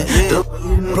yeah.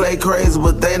 Them play crazy,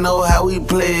 but they know how we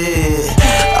play.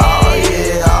 Oh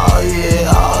yeah, oh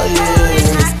yeah, oh yeah.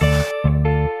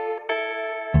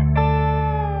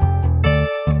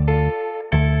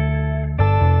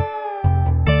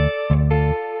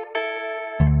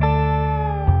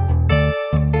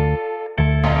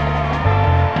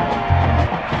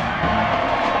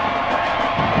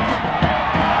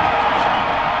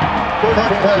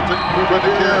 With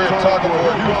the carry and talk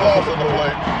about you lost on the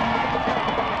play.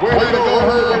 Way to go,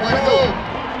 Herb, way to go.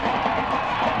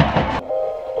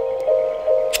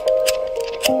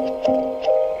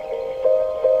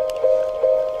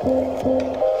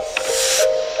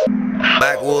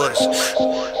 Backwoods,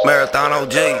 Marathon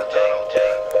OG.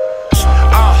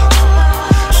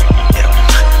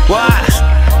 What?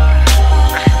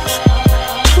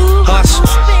 Hustle.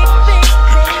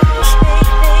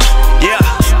 Yeah,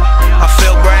 I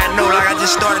feel brand new like I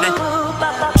just started it.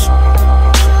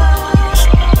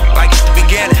 Like it's the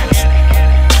beginning.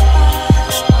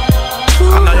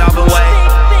 I know y'all been waiting.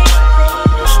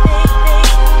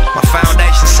 My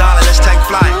foundation solid, let's take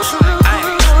flight. Ay,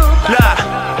 look,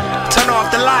 turn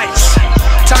off the lights,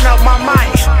 turn up my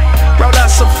mic, roll up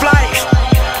some flight.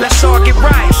 Let's all get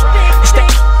right. It's that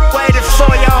waiting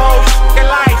for your whole f***ing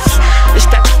life. It's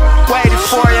that waiting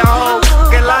for your whole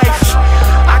f***ing life.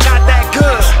 I got that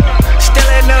good, still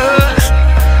in the hood.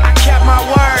 I kept my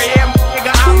word, yeah,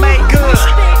 nigga, I made good.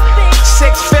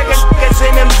 6-figure niggas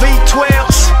in them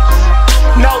V12s.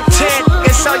 No 10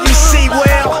 niggas, so you see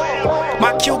well.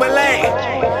 My Cuban lane,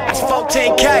 that's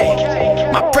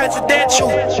 14K. My presidential,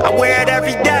 I wear it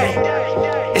every day.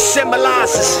 It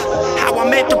symbolizes how I'm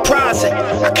enterprising.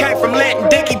 I came from letting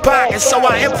Dickie pockets, so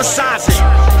I emphasize it.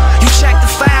 You check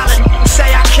the file and say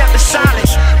I kept it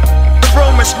silent. The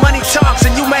rumors, money talks,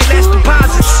 and you made less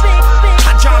deposits.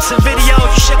 I dropped some videos,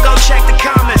 you should go check the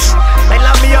comments. They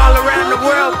love me all around the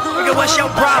world, nigga, what's your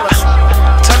problem?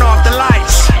 Turn off the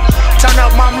lights, turn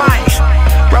up my mic,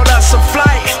 roll up some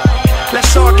flight.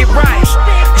 Let's all get right.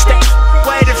 It's that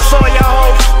waiting for your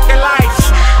whole f***ing life.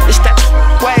 It's that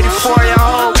waiting for your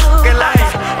whole f***ing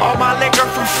life. All my liquor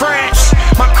from France,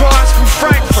 my cars from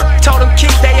Frankfurt. Told them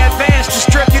keep they advance,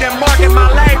 distribute and market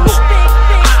my label.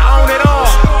 I own it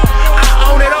all, I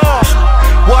own it all.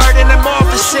 Word in them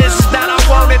offices is that I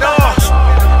want it all.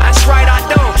 That's right, I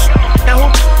do. Now who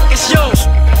is you?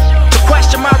 To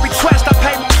question my request, I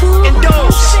pay in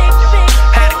dues.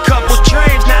 Had a couple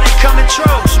dreams, now they coming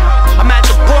true. I'm at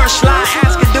the Porsche lot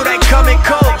asking, do they come in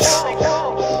coats?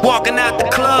 Walking out the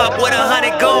club with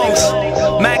 100 goons.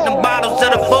 Magnum bottles to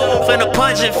the booth and a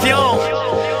pungent fume.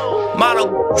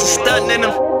 Model stunting in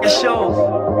them f***ing shows.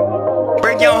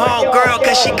 Bring your home girl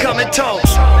cause she coming too.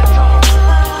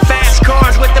 Fast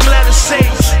cars with them leather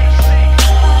seats.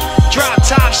 Drop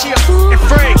top, she a f***ing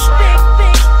freak.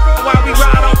 While we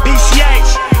ride on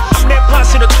PCH, I'm that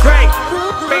pussy the great.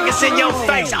 Fingers in your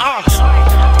face,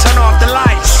 turn off the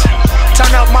lights,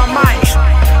 turn up my mic,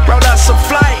 roll up some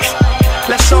flight.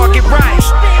 Let's all get right.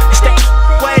 It's that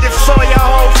waiting for your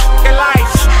whole f***ing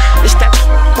life. It's that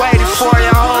waiting for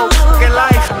your whole f***ing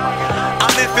life.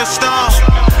 I'm in Stone,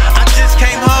 I just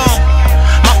came home.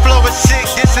 My flow is sick,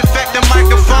 disinfect the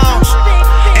microphone.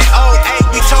 In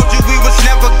 08, we told you we was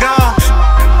never gone.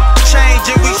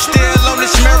 Change it, we still on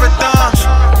this marathon.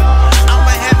 I'm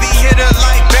a heavy hitter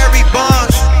like Barry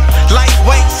Bonds.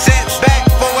 Lightweight set back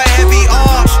for a heavy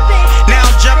arm. Now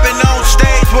I'm jumping on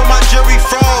stage with my jury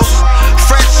froze.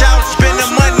 Fresh out, spend the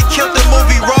money, kill the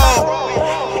movie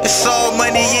role. It's all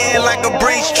money in like a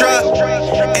Brinks truck,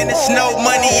 and it's no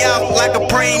money out like a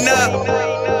prenup.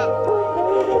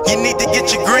 You need to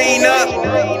get your green up,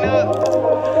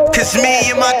 cause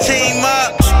me and my team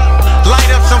up.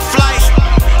 Light up some flight,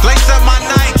 lace up my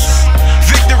nights.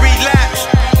 Victory lap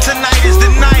to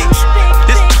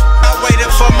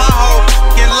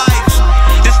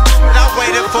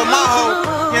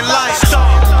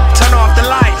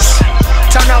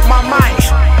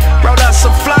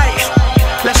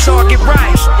let's all get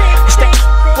right. It's that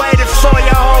waited for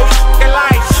your whole fucking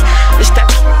life. It's that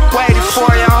waited for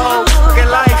your whole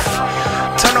fucking life.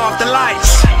 Turn off the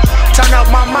lights, turn up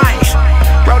my mic,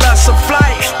 roll up some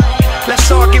flight, let's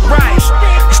all get right.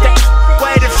 It's that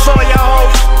waited for your whole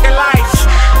fucking life.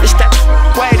 It's that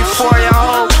waited for your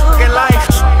whole fucking life.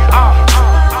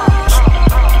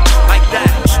 Like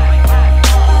that.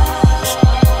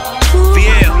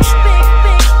 VL.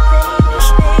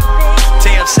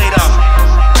 TMC though.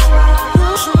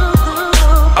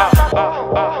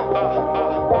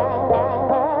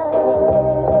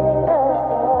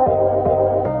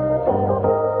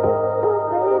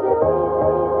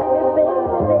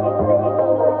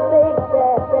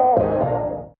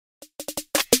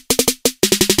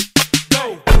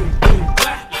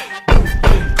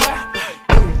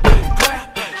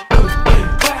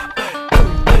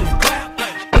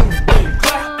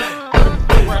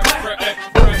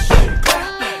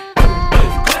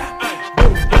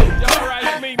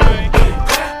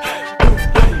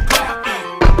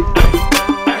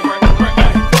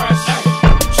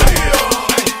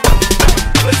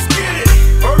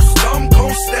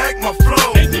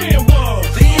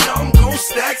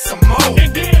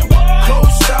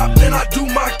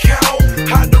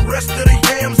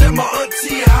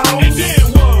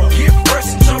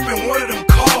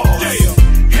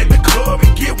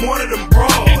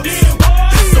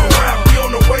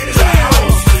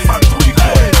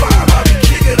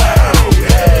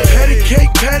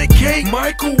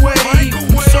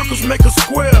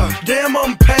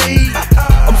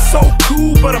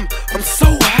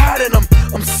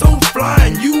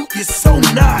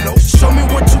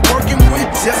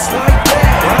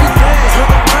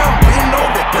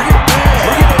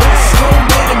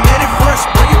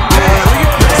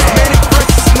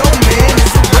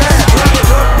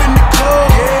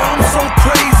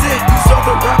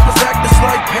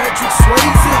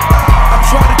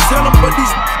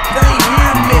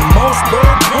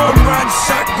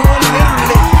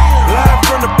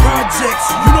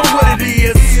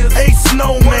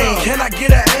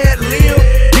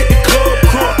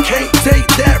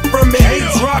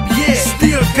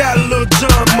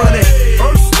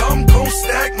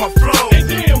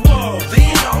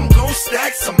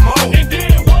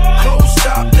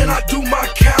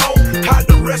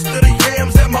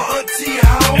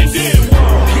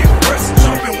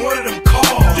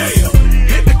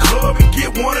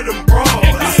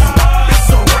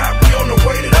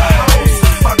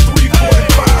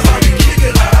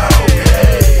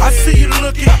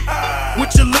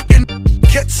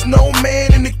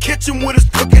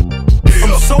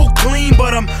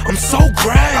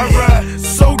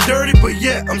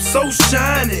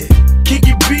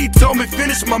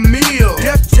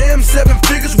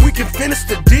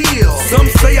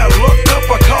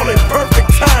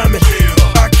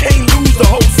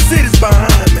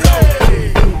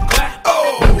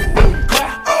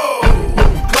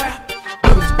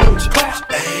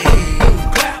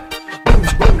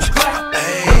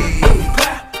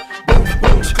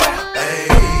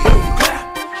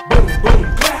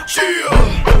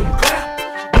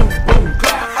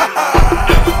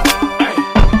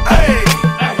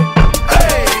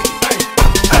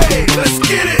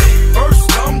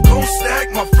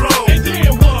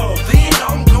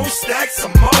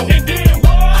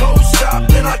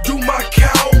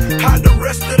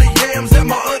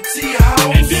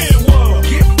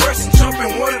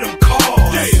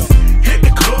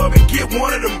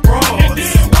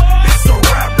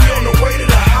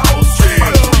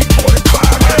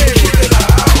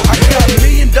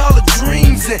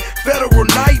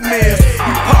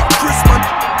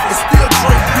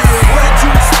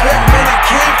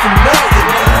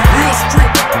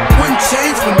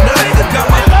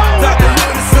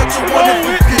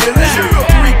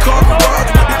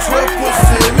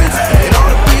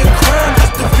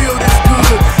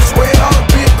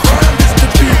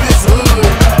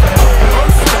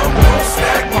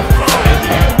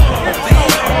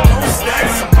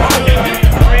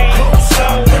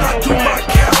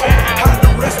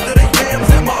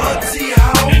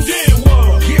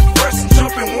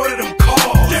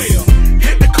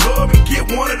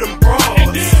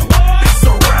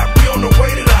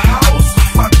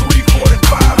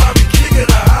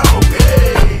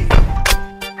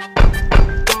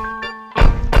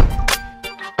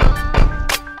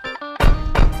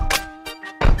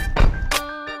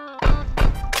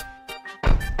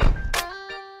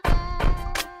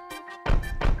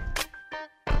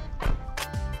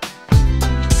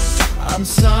 I'm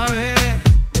sorry,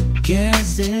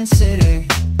 Gadsden City,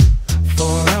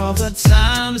 for all the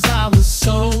times I was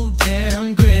so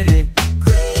damn gritty.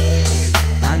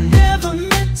 I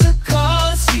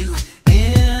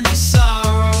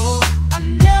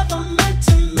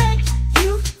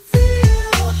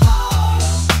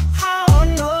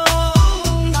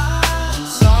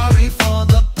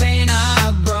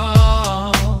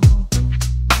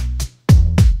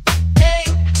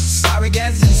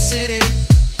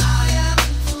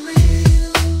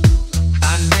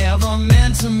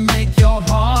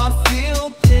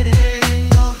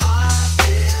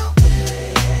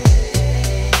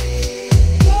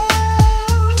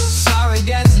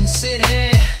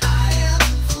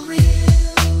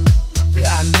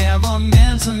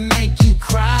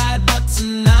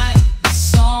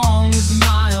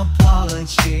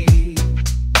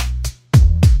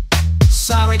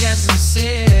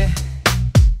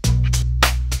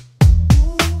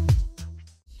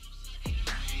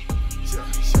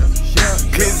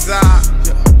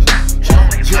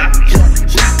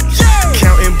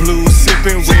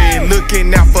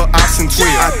and 12.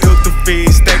 I duck the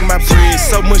feds, stack my bread.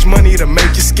 So much money to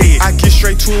make you scared. I get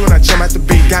straight to it when I jump out the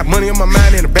bed. Got money on my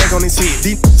mind and a bag on his head.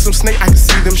 These some snake, I can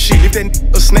see them shit. If that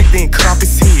a snake, then cut off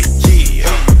his head. Yeah,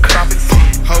 cut off his head.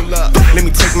 Hold up, let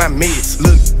me take my meds.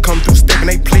 Look, come through stepping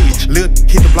they pledge. Look,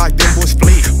 hit the block, them boys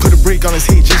fled. Put a brick on his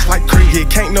head just like Craig. Yeah,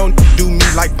 can't no do me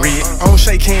like bread. I don't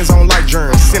shake hands on like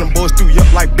germs. Send them boys through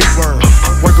yup like big worms.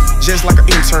 Work up just like an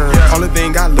intern. Only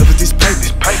thing I love is this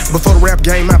paper. Before the rap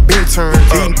game, I been turned.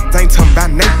 These ain't talking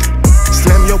about Nathan.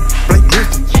 Slam your Blake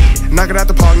Griffin. Knock it out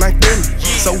the park like Benny.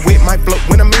 So wet might float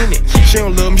when I'm in it. She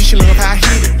don't love me, she love how I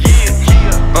hit it.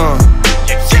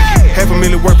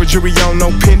 $500,000 worth of jewelry on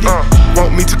no pendant.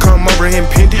 Want me to come over and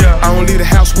pin it. I don't leave the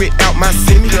house without my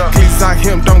semi. Please I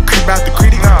him, don't creep out the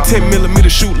critic. 10mm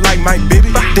shoot like Mike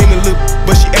Bibby. Demon look,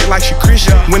 but she act like she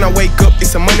Christian. When I wake up,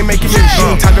 it's a money making me. She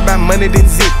ain't talk about money, then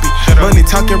zip it. Money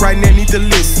talking right now, need to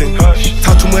listen.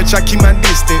 Talk too much, I keep my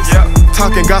distance.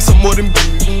 Talking gossip more than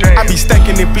I be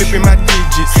stacking and flipping my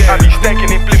digits. I be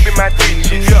stacking and flipping my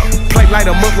digits. Play light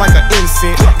them up like an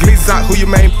incense. Glitz out who your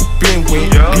main been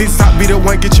with. Glitz out be the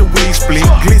one get your wig split.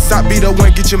 Glitz out be the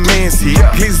one get your man's hit.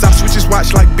 Glitz out switches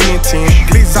watch like Ben 10.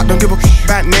 Glitz out don't give a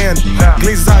about now.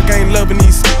 Glitz out ain't loving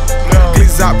these.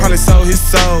 Glitz out probably sold his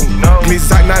soul.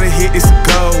 Glitz out not a hit, it's a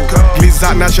goal. Glitz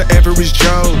out not your average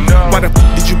Joe. Why the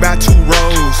f did you buy 2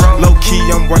 rolls? Low key,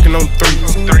 I'm working on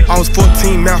 3. I was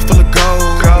 14, mouth full of gold.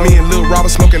 Me and Lil Robert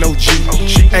smoking OG.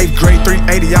 8th grade,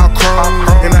 380 all chrome.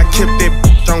 And I kept that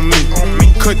on me.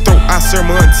 Cutthroat, I serve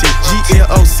my auntie.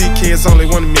 GLOCK is only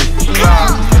one of me.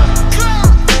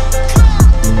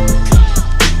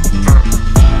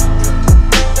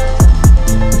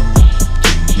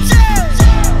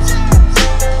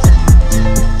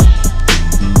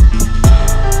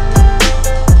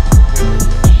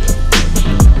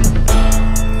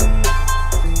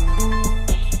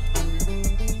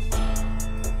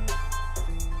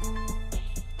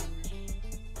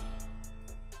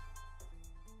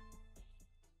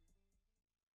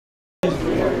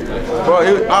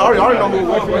 I already know who it was.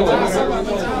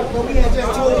 We had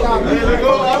just told y'all.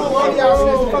 All y'all in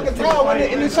this fucking tower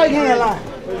in the shake hand line.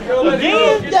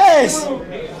 Again? Yes.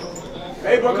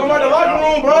 Hey, bro, come out the locker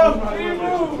room, bro.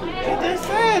 That's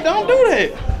sad. Don't do that.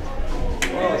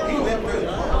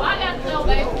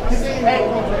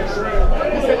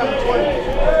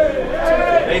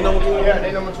 They number 20. Yeah,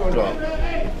 they number 20.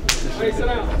 Sit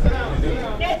down.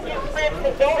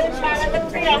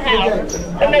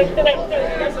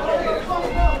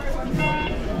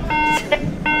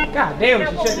 God damn,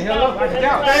 she shut the hell up. I can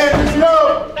count.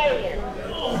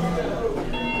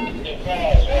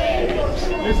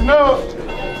 Listen up.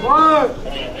 One.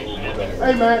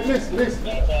 Hey, man, listen.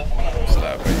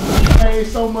 Hey,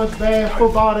 so much bad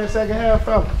football in that second half,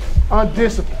 fella.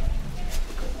 Undisciplined.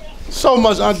 So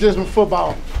much undisciplined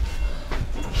football.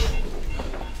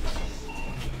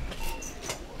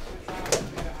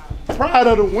 Pride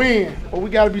of the win, but we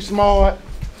got to be smart.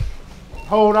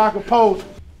 Hold our composure.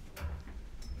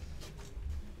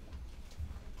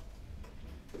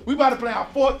 We about to play our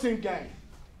 14th game.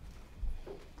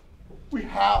 We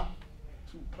have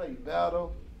to play better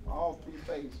on all 3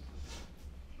 phases.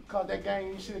 Because that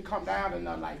game, you shouldn't come down to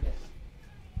nothing like that.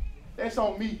 That's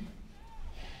on me.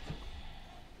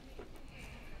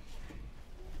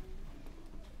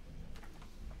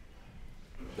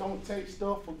 Don't take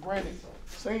stuff for granted.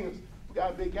 Singers, we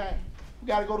got a big game. We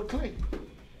got to go to Clay.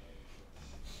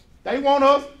 They want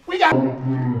us. We got.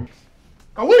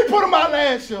 Cause we put them out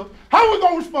last year. How we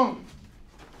gonna respond?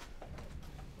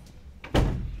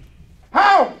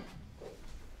 How?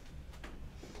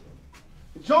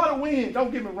 Enjoy the win.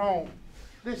 Don't get me wrong.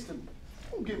 Listen to me.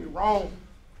 Don't get me wrong.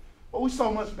 But we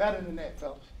so much better than that,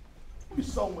 fellas. We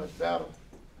so much better.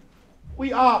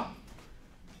 We are.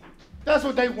 That's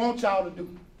what they want y'all to do.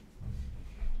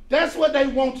 That's what they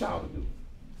want y'all to do.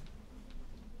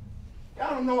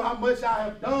 Y'all don't know how much I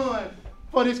have done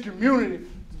for this community to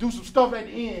do some stuff at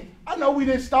the end. I know we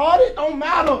didn't start it. Don't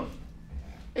matter.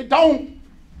 It don't.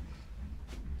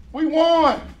 We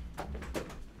won.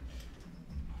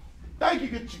 Thank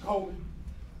you, Jacoby.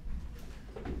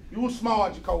 You were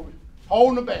smart, Jacoby.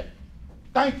 Holding the back.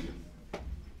 Thank you.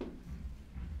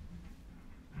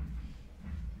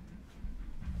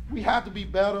 We have to be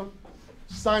better.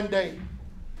 Sunday,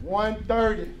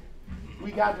 1:30.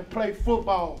 We got to play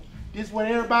football. This is what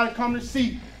everybody come to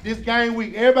see. This game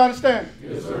week. Everybody understand?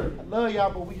 Yes, sir. I love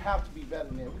y'all, but we have to be better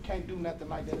than that. We can't do nothing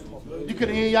like that anymore. You could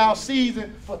end y'all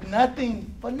season for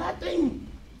nothing. For nothing.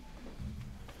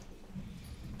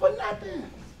 For nothing.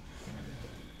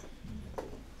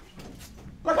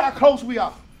 Look how close we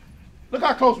are. Look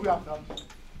how close we are, fellas.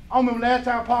 I remember last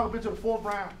time Parker been to the 4th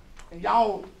round. And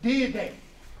y'all did that.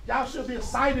 Y'all should be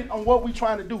excited on what we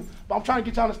trying to do. But I'm trying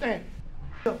to get y'all to understand.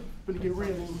 Finna get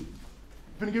real.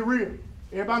 Finna get real.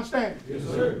 Everybody understand? Yes,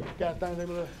 sir. Got things they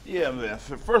love. Yeah, man.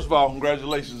 First of all,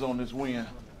 congratulations on this win.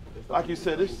 Like you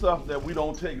said, it's something that we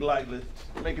don't take lightly,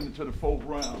 making it to the 4th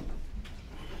round.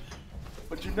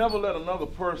 But you never let another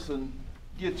person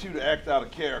get you to act out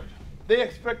of character. They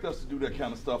expect us to do that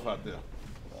kind of stuff out there.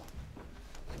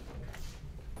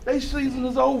 Their season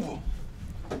is over.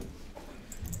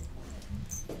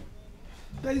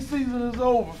 Their season is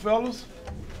over, fellas.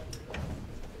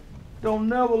 Don't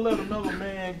never let another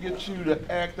man get you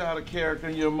to act out of character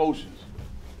in your emotions.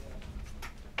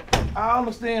 I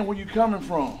understand where you're coming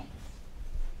from.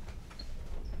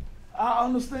 I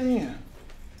understand.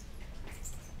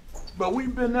 But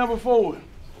we've been there before.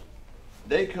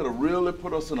 They could have really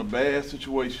put us in a bad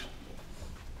situation.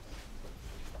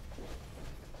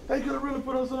 They could have really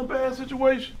put us in a bad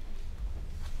situation.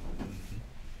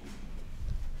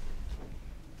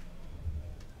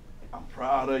 I'm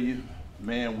proud of you.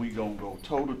 Man, we gonna go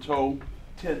toe to toe,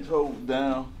 10 toes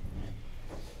down.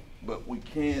 But we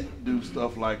can't do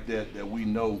stuff like that that we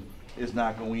know is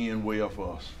not gonna end well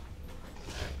for us.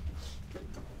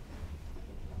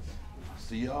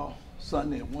 See y'all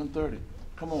Sunday at 1:30.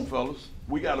 Come on, fellas.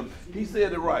 We gotta, he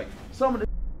said it right. Some of the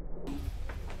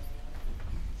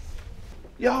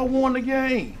y'all won the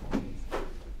game.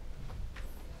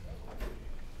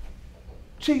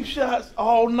 Cheap shots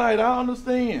all night, I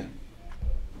understand.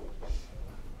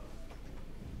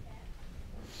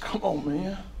 Come on,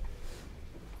 man.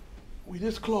 We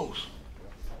this close.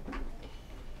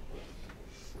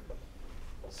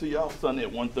 See y'all Sunday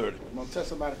at 1:30. I'm gonna tell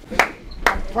somebody.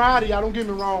 I'm proud of y'all, don't get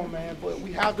me wrong, man, but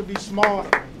we have to be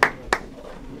smart.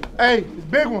 Hey, it's a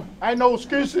big one. I ain't no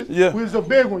excuses. Yeah. It's a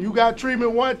big one. You got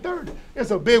treatment 130.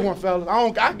 It's a big one, fellas. I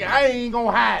ain't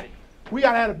gonna hide it. We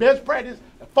gotta have the best practice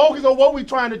and focus on what we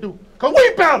trying to do. Cause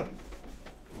we better.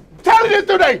 I'm telling this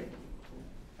today.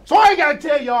 So I ain't gotta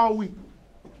tell y'all all week.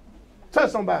 Tell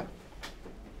somebody.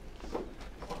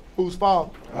 Whose Father?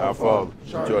 Our Father,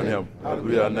 which art in heaven, hallowed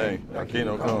be thy name. Thy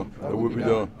kingdom come, thy will be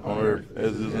done on earth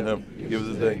as it is in heaven. Give us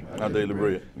this day our daily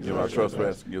bread. Give our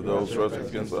trespasses, give those trespass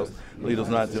against us. Lead us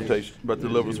not into temptation, but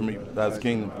deliver us from evil. Thy is the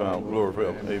kingdom, power, glory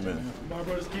forever. Amen. My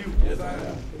brother's cute. Yes, I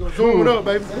am. We're gonna zoom it up,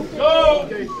 baby. Go!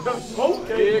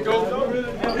 Okay. Here it goes.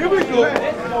 Here we go.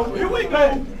 Here we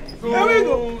go. Here we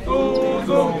go. Zoom,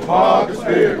 zoom, Parker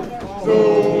Spirit.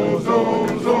 Zoom,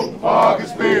 zoom, zoom, Parker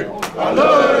Spirit. I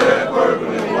love that purple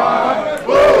and white.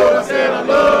 Whoa, I said I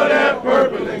love that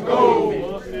purple and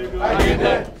gold. I get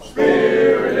that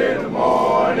spirit in the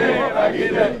morning. I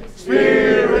get that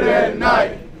spirit at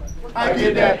night. I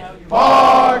get that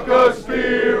Parker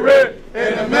Spirit,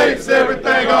 and it makes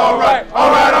everything all right.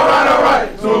 All right, all right, all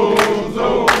right. Zoom,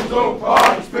 zoom, zoom,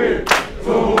 Parker Spirit.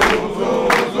 Zoom,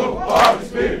 zoom, zoom, Parker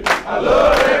Spirit. I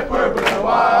love that purple and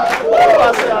white. Woo,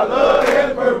 I said I love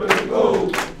that purple and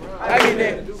gold. I get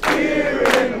that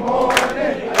spirit in the morning.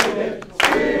 I get that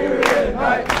spirit at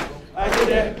night. I get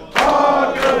that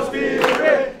Parker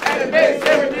Spirit, and it makes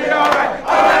everything all right.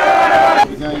 All right, all right,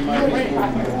 all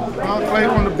right. I play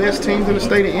one of the best teams in the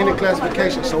state in any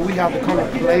classification, so we have to come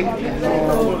and play. And,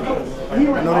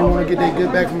 I know they want to get their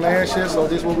good back from last year, so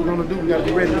this is what we're going to do. We got to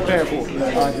be ready to prepare for it.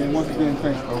 All right, then, once again,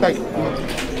 thank you.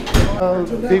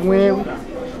 Big win.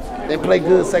 They play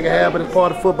good second half, but it's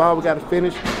part of football. We got to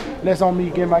finish. That's on me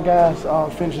getting my guys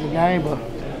finishing the game, but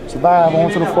survive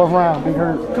on to the 4th round. Big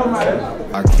hurt.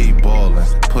 I keep balling,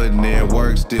 putting in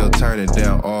work, still turning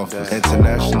down offers.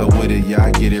 International with it, yeah,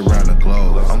 I get it round the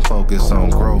globe. I'm focused on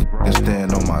growth and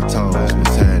stand on my toes.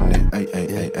 What's happening? Ay.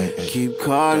 Keep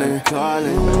calling,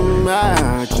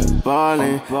 I keep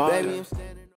balling. Baby, I'm